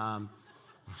get it.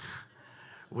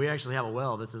 We actually have a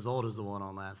well that's as old as the one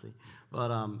on Lassie. But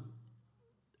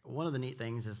one of the neat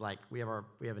things is like we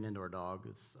have an indoor dog.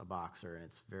 It's a boxer and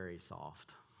it's very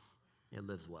soft. It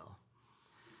lives well.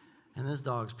 And this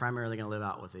dog's primarily going to live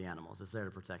out with the animals. It's there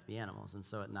to protect the animals. And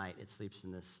so at night, it sleeps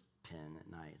in this pen at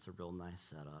night. It's a real nice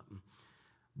setup.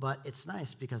 But it's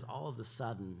nice because all of a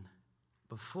sudden,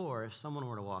 before, if someone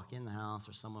were to walk in the house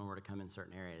or someone were to come in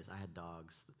certain areas, I had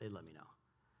dogs, they'd let me know.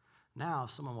 Now,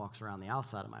 if someone walks around the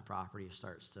outside of my property or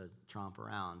starts to tromp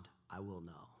around, I will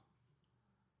know.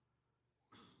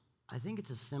 I think it's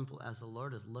as simple as the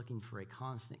Lord is looking for a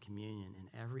constant communion in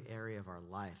every area of our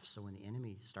life, so when the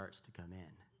enemy starts to come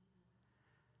in,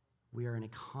 we are in a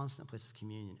constant place of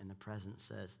communion, and the presence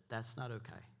says, that's not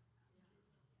okay.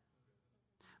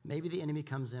 Maybe the enemy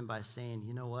comes in by saying,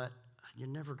 you know what, you're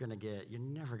never going to get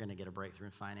a breakthrough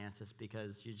in finances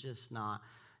because you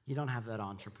don't have that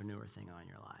entrepreneur thing on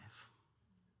your life.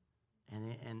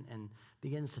 And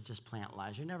begins to just plant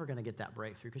lies. You're never going to get that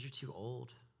breakthrough because you're too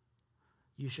old.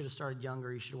 You should have started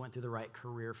younger. You should have went through the right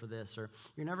career for this. Or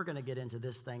you're never going to get into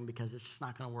this thing because it's just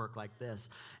not going to work like this.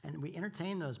 And we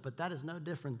entertain those, but that is no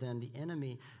different than the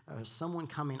enemy, someone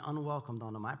coming unwelcomed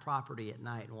onto my property at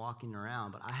night and walking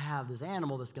around. But I have this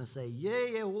animal that's going to say,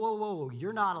 yeah, whoa,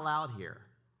 you're not allowed here.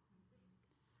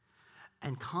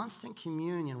 And constant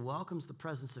communion welcomes the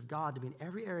presence of God to be in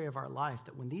every area of our life,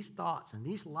 that when these thoughts and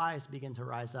these lies begin to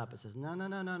rise up, it says, no,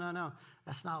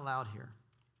 that's not allowed here.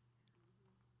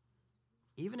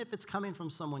 Even if it's coming from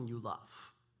someone you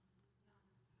love.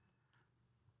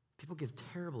 People give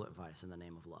terrible advice in the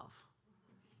name of love.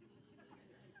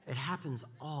 It happens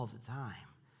all the time.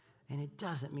 And it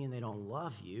doesn't mean they don't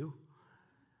love you.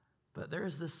 But there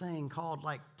is this saying called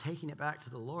like taking it back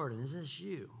to the Lord, and is this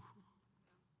you?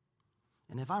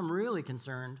 And if I'm really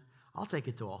concerned, I'll take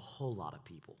it to a whole lot of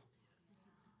people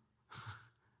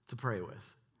to pray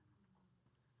with.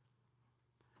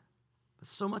 But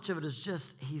so much of it is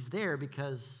just, he's there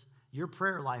because Your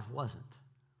prayer life wasn't.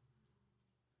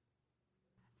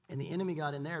 And the enemy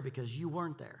got in there because you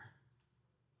weren't there.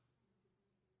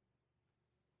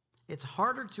 It's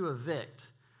harder to evict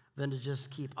than to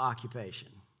just keep occupation.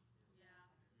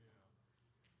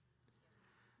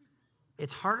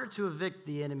 It's harder to evict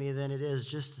the enemy than it is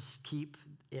just to keep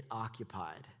it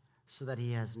occupied so that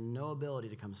he has no ability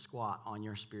to come squat on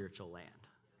your spiritual land.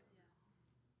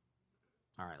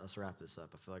 All right, let's wrap this up.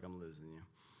 I feel like I'm losing you.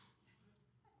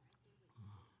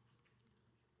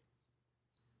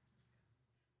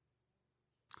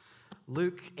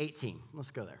 Luke 18.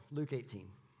 Let's go there. Luke 18.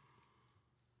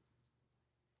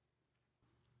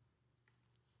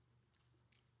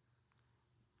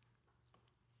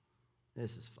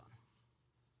 This is fun.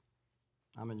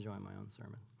 I'm enjoying my own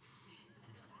sermon.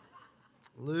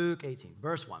 Luke 18,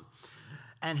 verse 1.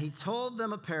 And he told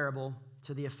them a parable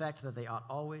to the effect that they ought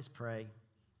always pray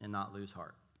and not lose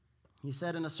heart. He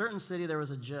said, in a certain city there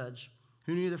was a judge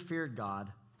who neither feared God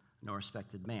nor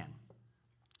respected man.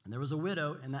 And there was a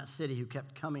widow in that city who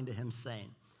kept coming to him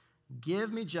saying,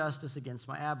 give me justice against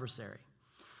my adversary.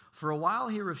 For a while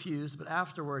he refused, but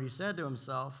afterward he said to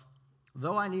himself,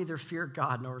 though I neither fear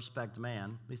God nor respect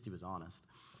man, at least he was honest,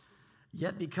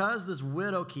 yet because this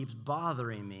widow keeps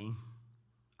bothering me,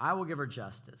 I will give her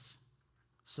justice,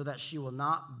 so that she will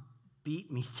not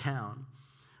beat me down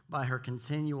by her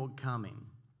continual coming.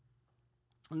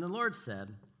 And the Lord said,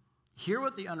 hear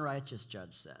what the unrighteous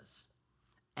judge says.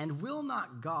 And will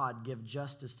not God give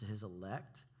justice to his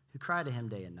elect, who cry to him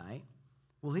day and night?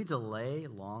 Will he delay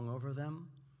long over them?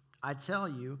 I tell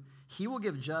you, he will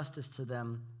give justice to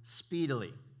them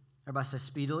speedily. Everybody say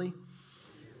speedily.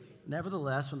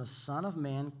 Nevertheless, when the Son of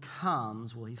Man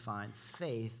comes, will he find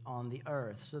faith on the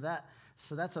earth? So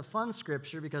that's a fun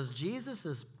scripture because this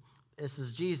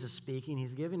is Jesus speaking.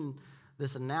 He's giving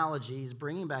this analogy. He's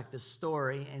bringing back this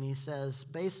story, and he says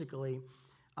basically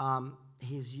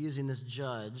he's using this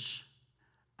judge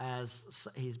as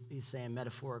he's saying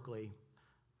metaphorically,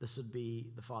 this would be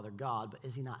the Father God, but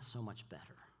is he not so much better?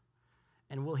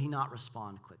 And will he not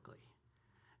respond quickly?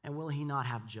 And will he not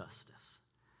have justice?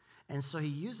 And so he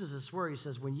uses this word. He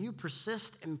says, when you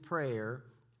persist in prayer,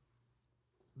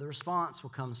 the response will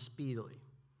come speedily.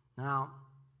 Now,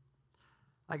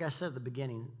 like I said at the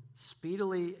beginning,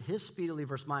 his speedily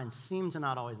versus mine seem to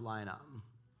not always line up.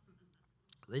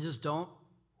 They just don't.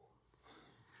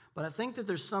 But I think that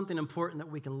there's something important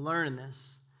that we can learn in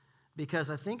this, because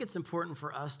I think it's important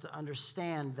for us to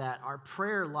understand that our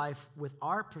prayer life, with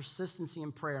our persistency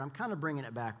in prayer, and I'm kind of bringing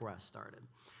it back where I started.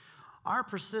 Our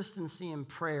persistency in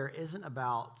prayer isn't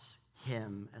about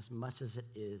him as much as it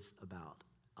is about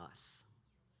us.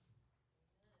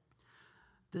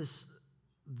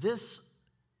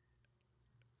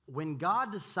 When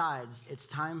God decides it's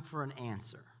time for an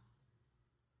answer,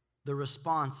 the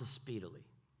response is speedily.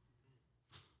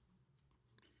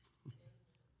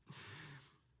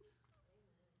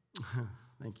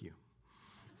 Thank you.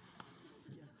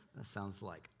 Yeah, that sounds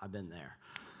like I've been there.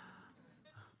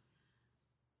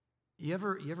 You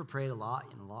ever prayed a lot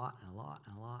and a lot and a lot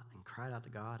and a lot and cried out to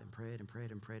God and prayed and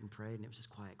prayed and prayed and prayed, and it was just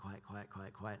quiet, quiet, quiet,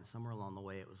 quiet, quiet, and somewhere along the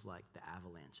way it was like the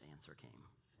avalanche answer came.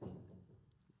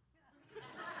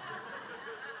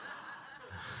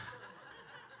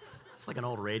 It's like an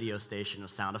old radio station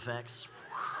with sound effects.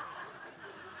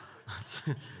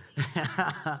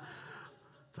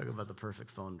 Talk about the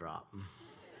perfect phone drop.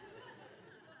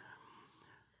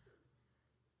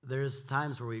 There's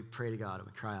times where we pray to God and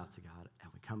we cry out to God and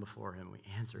we come before him, we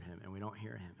answer him, and we don't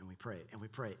hear him, and we pray and we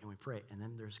pray and we pray. And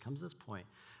then there comes this point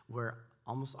where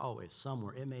almost always,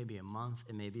 somewhere, it may be a month,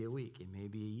 it may be a week, it may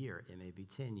be a year, it may be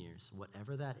 10 years,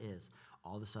 whatever that is,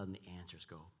 all of a sudden the answers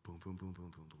go boom, boom, boom, boom,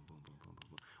 boom, boom, boom, boom, boom,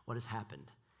 boom. What has happened?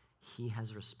 He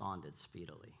has responded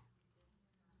speedily.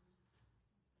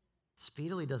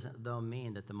 Speedily doesn't, though,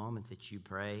 mean that the moment that you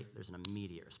pray, there's an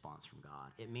immediate response from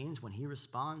God. It means when he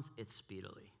responds, it's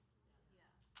speedily.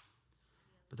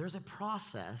 But there's a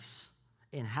process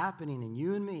in happening in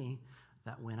you and me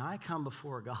that when I come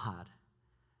before God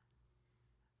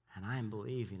and I am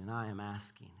believing and I am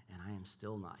asking and I am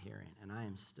still not hearing and I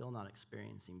am still not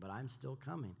experiencing, but I'm still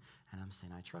coming and I'm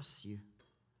saying, I trust you.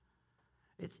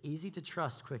 It's easy to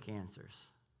trust quick answers.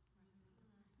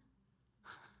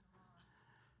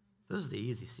 Those are the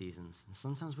easy seasons. And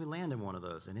sometimes we land in one of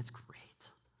those, and it's great.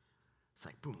 It's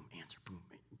like, boom, answer, boom.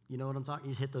 You know what I'm talking?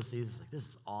 You just hit those seasons, like, this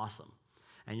is awesome.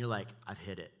 And you're like, I've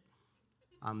hit it.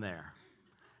 I'm there.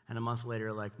 And a month later,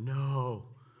 you're like, no,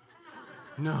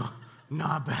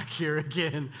 not back here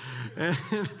again. And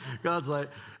God's like,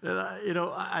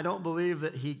 I don't believe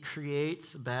that he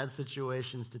creates bad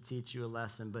situations to teach you a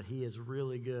lesson, but he is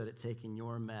really good at taking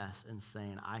your mess and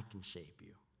saying, I can shape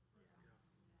you.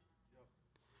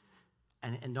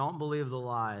 And don't believe the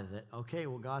lie that, okay,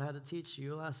 well, God had to teach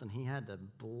you a lesson. He had to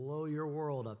blow your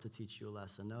world up to teach you a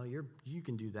lesson. No, you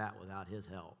can do that without his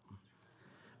help.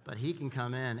 But he can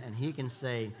come in and he can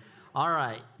say, all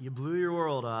right, you blew your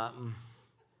world up,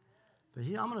 but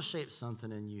I'm going to shape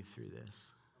something in you through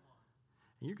this.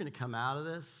 And you're going to come out of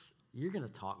this. You're going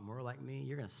to talk more like me.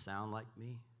 You're going to sound like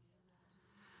me.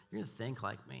 You're going to think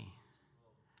like me.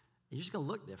 You're just going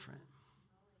to look different.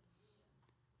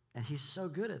 And he's so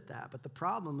good at that. But the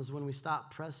problem is when we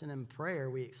stop pressing in prayer,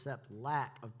 we accept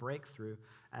lack of breakthrough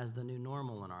as the new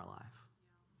normal in our life.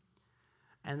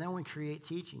 And then we create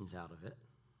teachings out of it.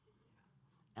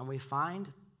 And we find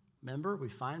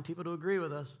people to agree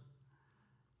with us.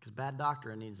 Because bad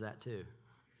doctrine needs that too.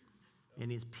 It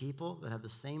needs people that have the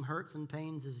same hurts and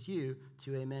pains as you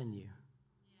to amen you.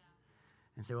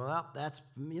 And say, well,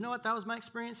 you know what? That was my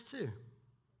experience too.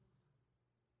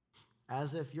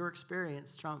 As if your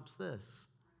experience trumps this.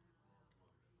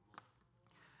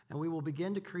 And we will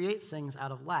begin to create things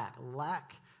out of lack.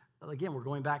 Lack, again, we're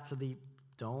going back to the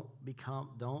don't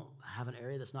have an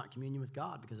area that's not communion with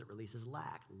God because it releases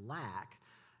lack. Lack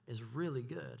is really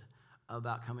good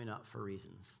about coming up for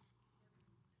reasons.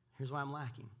 Here's why I'm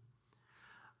lacking.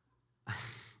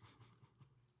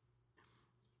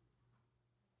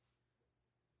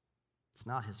 It's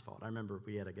not his fault. I remember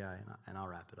we had a guy, and I'll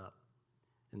wrap it up,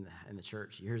 in the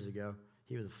church years ago.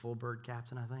 He was a full bird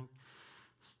captain, I think.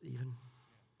 Stephen?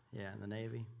 Yeah, in the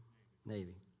Navy.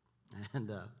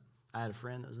 And I had a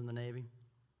friend that was in the Navy.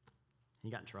 He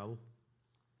got in trouble.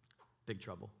 Big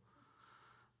trouble.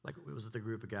 Like, it was with a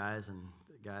group of guys, and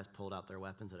the guys pulled out their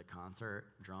weapons at a concert,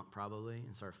 drunk probably,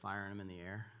 and started firing them in the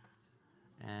air.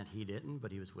 And he didn't,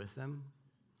 but he was with them.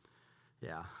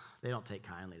 Yeah, they don't take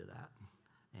kindly to that.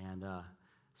 And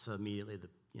so immediately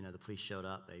the police showed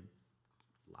up. They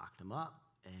locked him up,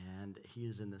 and he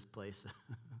is in this place.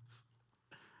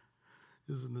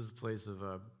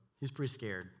 He's pretty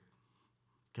scared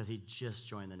because he just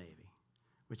joined the Navy,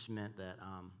 which meant that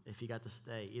if he got to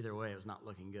stay, either way, it was not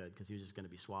looking good because he was just going to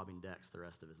be swabbing decks the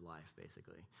rest of his life,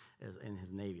 basically, in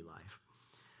his Navy life.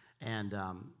 And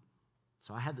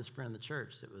so I had this friend in the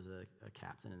church that was a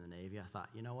captain in the Navy. I thought,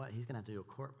 you know what? He's going to have to do a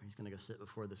court. He's going to go sit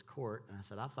before this court. And I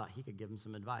said, I thought he could give him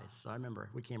some advice. So I remember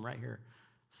we came right here,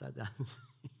 sat down in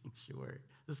the sanctuary.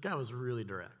 This guy was really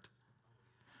direct.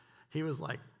 He was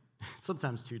like,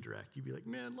 sometimes too direct. You'd be like,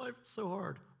 man, life is so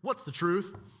hard. What's the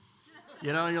truth?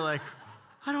 And you're like,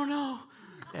 I don't know.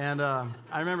 And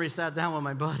I remember he sat down with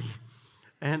my buddy,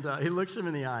 and he looks him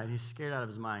in the eye, and he's scared out of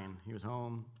his mind. He was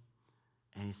home,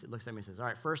 and he looks at me and says, all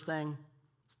right, first thing,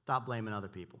 stop blaming other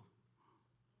people.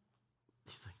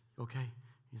 He's like, okay.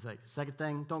 He's like, second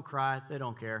thing, don't cry. They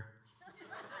don't care.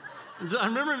 I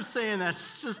remember him saying that.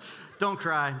 It's just, don't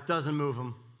cry. Doesn't move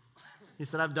him. He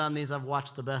said, I've done these. I've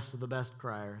watched the best of the best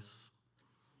criers.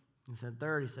 He said,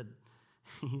 third,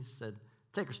 he said,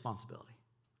 take responsibility.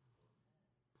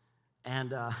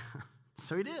 And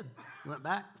so he did. He went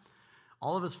back.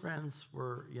 All of his friends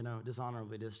were,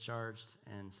 dishonorably discharged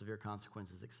and severe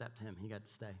consequences except him. He got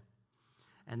to stay.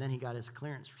 And then he got his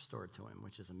clearance restored to him,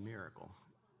 which is a miracle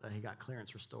that he got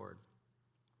clearance restored.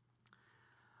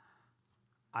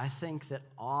 I think that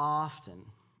often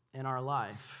in our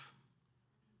life,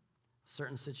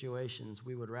 certain situations,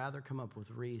 we would rather come up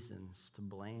with reasons to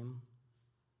blame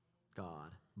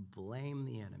God, blame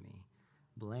the enemy,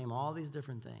 blame all these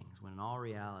different things, when in all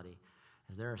reality,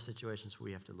 there are situations where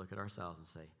we have to look at ourselves and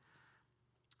say,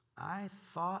 I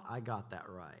thought I got that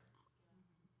right,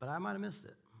 but I might have missed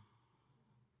it.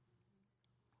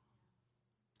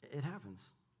 It happens.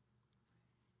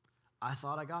 I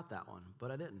thought I got that one,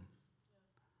 but I didn't.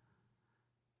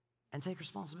 And take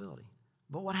responsibility.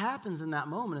 But what happens in that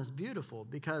moment is beautiful,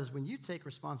 because when you take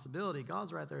responsibility,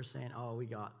 God's right there saying, oh, we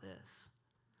got this.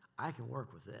 I can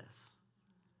work with this.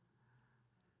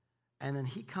 And then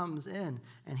he comes in,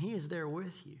 and he is there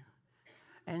with you.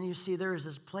 And you see, there is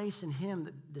this place in him,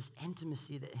 this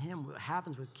intimacy that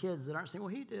happens with kids that aren't saying,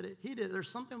 well, he did it. There's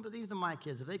something with even my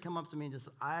kids. If they come up to me and just,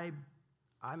 I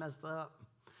messed up.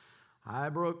 I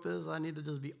broke this. I need to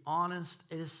just be honest.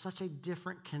 It is such a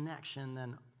different connection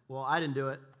than, well, I didn't do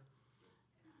it.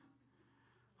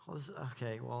 Well,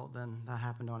 okay, well, then that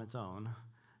happened on its own.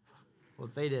 Well,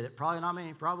 if they did it, probably not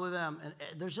me, probably them. And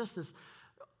there's just this,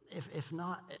 if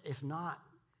not,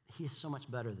 he's so much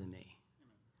better than me.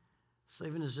 So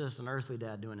even as just an earthly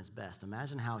dad doing his best,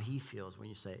 imagine how he feels when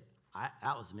you say,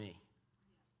 that was me.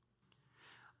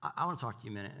 I want to talk to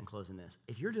you a minute in closing this.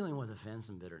 If you're dealing with offense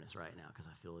and bitterness right now, because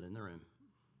I feel it in the room,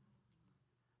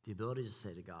 the ability to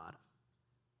say to God,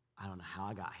 I don't know how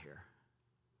I got here,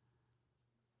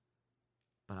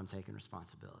 but I'm taking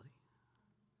responsibility.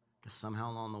 Because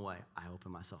somehow along the way, I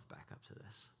open myself back up to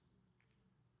this.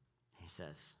 He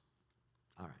says,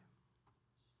 all right,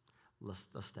 let's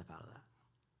step out of that.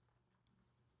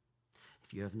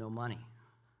 If you have no money,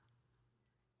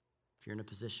 if you're in a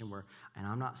position where, and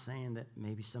I'm not saying that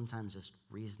maybe sometimes just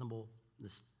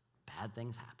bad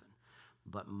things happen,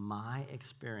 but my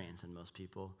experience and most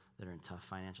people that are in tough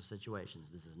financial situations,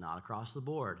 this is not across the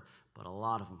board, but a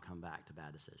lot of them come back to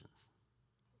bad decisions.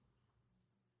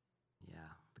 Yeah,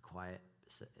 the quiet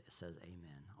says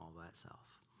amen all by itself.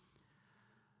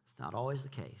 It's not always the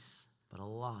case, but a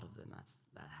lot of them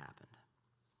that happened.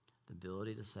 The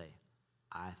ability to say,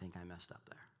 I think I messed up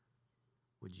there.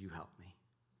 Would you help me?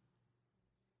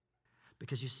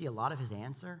 Because you see, a lot of his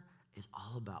answer is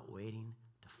all about waiting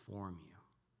to form you.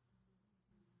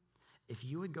 If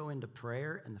you would go into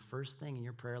prayer and the first thing in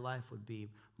your prayer life would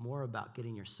be more about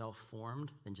getting yourself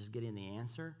formed than just getting the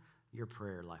answer, your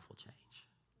prayer life will change.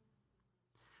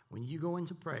 When you go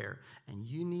into prayer and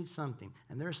you need something,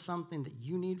 and there's something that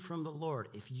you need from the Lord,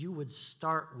 if you would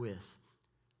start with,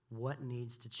 what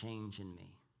needs to change in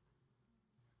me?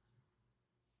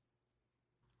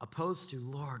 Opposed to,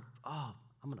 Lord, I'm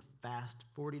going to fast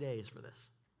 40 days for this.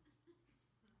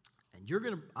 And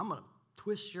I'm going to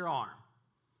twist your arm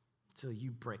until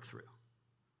you break through.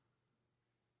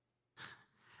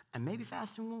 And maybe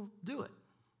fasting will do it,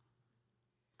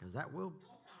 because that will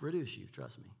reduce you,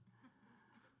 trust me.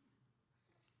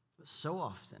 But so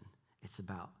often, it's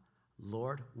about,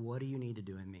 Lord, what do you need to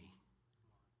do in me?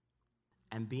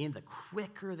 And being the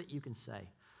quicker that you can say,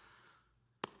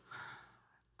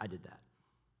 I did that.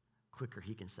 Quicker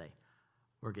he can say,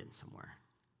 we're getting somewhere.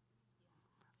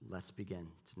 Let's begin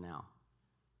to now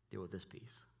deal with this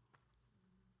piece.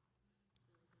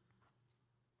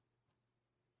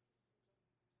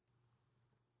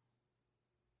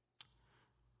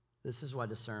 This is why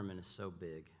discernment is so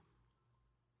big.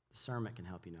 Discernment can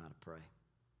help you know how to pray.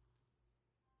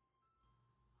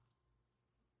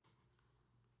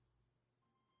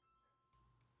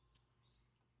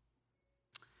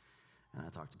 And I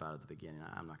talked about it at the beginning.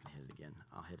 I'm not going to hit it again.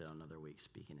 I'll hit it another week,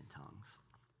 speaking in tongues.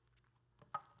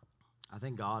 I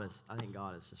think God is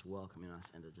just welcoming us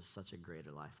into just such a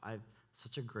greater life.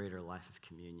 Such a greater life of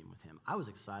communion with him. I was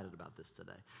excited about this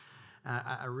today.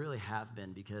 I really have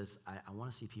been, because I want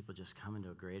to see people just come into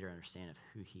a greater understanding of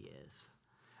who he is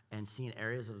and seeing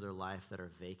areas of their life that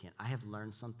are vacant. I have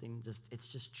learned something, it's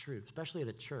just true, especially at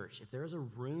a church. If there is a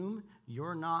room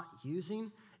you're not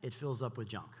using, it fills up with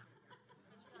junk.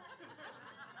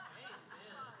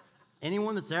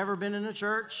 Anyone that's ever been in a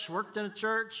church, worked in a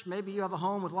church, maybe you have a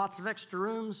home with lots of extra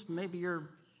rooms, maybe you're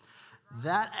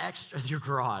that extra, your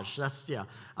garage,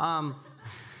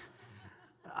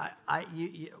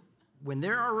 when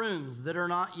there are rooms that are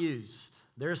not used,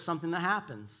 there's something that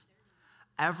happens.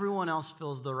 Everyone else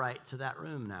feels the right to that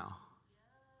room now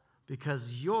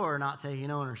because you're not taking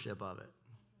ownership of it.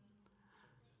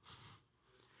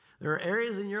 There are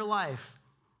areas in your life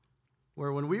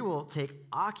where when we will take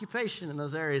occupation in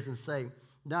those areas and say,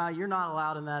 no, you're not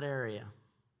allowed in that area.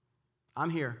 I'm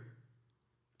here.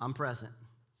 I'm present.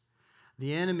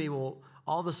 The enemy will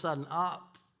all of a sudden,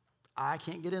 I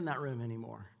can't get in that room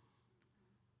anymore.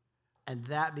 And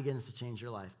that begins to change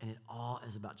your life. And it all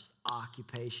is about just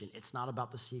occupation. It's not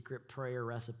about the secret prayer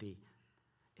recipe.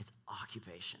 It's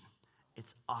occupation.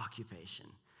 It's occupation.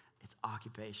 It's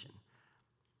occupation.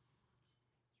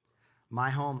 My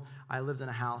home, I lived in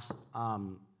a house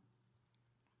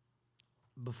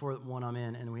before the one I'm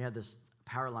in, and we had this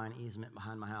power line easement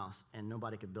behind my house, and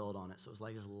nobody could build on it. So it was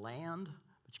like this land,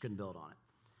 but you couldn't build on it.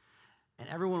 And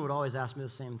everyone would always ask me the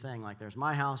same thing. Like, there's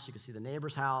my house, you can see the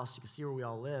neighbor's house, you can see where we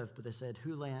all live, but they said,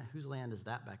 whose land is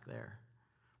that back there?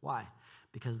 Why?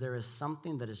 Because there is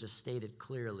something that is just stated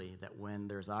clearly that when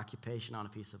there's occupation on a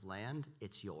piece of land,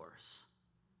 it's yours.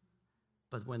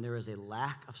 But when there is a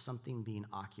lack of something being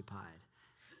occupied,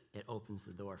 it opens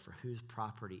the door for whose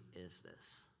property is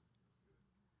this?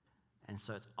 And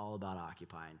so it's all about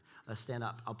occupying. Let's stand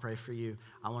up. I'll pray for you.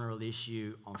 I want to release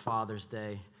you on Father's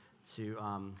Day to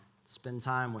spend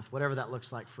time with whatever that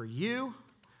looks like for you,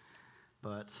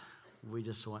 but we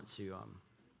just want to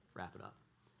wrap it up.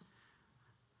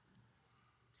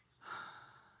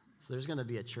 So there's going to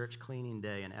be a church cleaning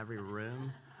day in every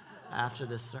room after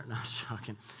this. No, I'm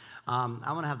joking.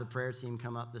 I want to have the prayer team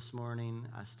come up this morning.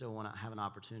 I still want to have an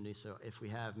opportunity, so if we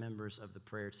have members of the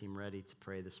prayer team ready to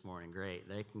pray this morning, great.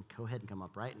 They can go ahead and come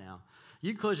up right now.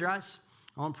 You can close your eyes.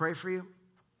 I want to pray for you.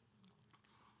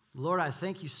 Lord, I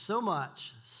thank you so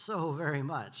much, so very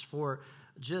much, for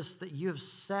just that you have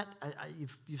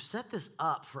you've set this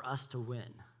up for us to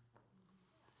win.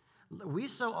 We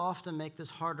so often make this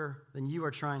harder than you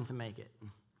are trying to make it.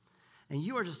 And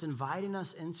you are just inviting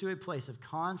us into a place of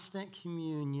constant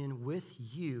communion with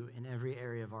you in every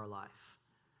area of our life.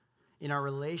 In our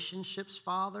relationships,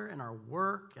 Father, in our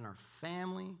work, in our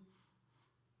family,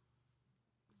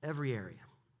 every area.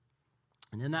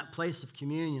 And in that place of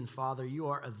communion, Father, you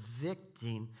are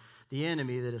evicting the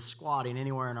enemy that is squatting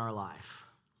anywhere in our life.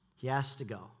 He has to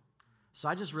go. So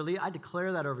I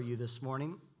declare that over you this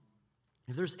morning.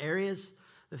 If there's areas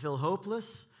that feel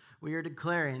hopeless, we are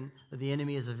declaring that the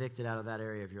enemy is evicted out of that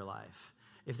area of your life.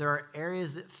 If there are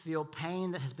areas that feel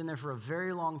pain that has been there for a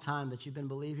very long time, that you've been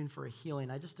believing for a healing,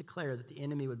 I just declare that the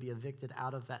enemy would be evicted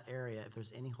out of that area. If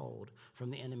there's any hold from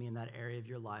the enemy in that area of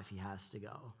your life, he has to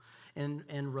go. In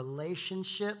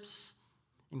relationships,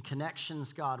 in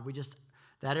connections, God,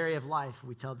 that area of life,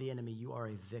 we tell the enemy, you are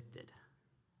evicted.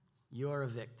 You are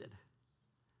evicted.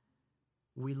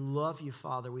 We love you,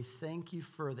 Father. We thank you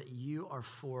for that you are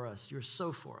for us. You're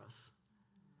so for us.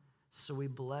 So we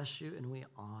bless you and we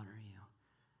honor you.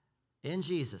 In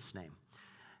Jesus' name.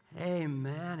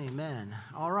 Amen, amen.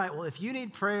 All right, well, if you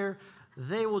need prayer,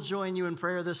 they will join you in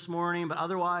prayer this morning. But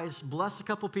otherwise, bless a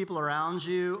couple people around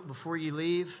you before you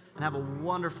leave and have a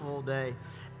wonderful day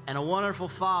and a wonderful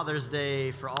Father's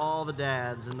Day for all the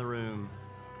dads in the room.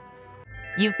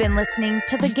 You've been listening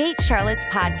to the Gate Charlotte's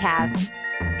podcast.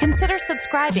 Consider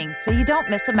subscribing so you don't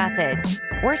miss a message,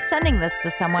 or sending this to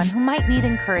someone who might need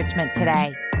encouragement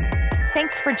today.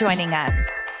 Thanks for joining us.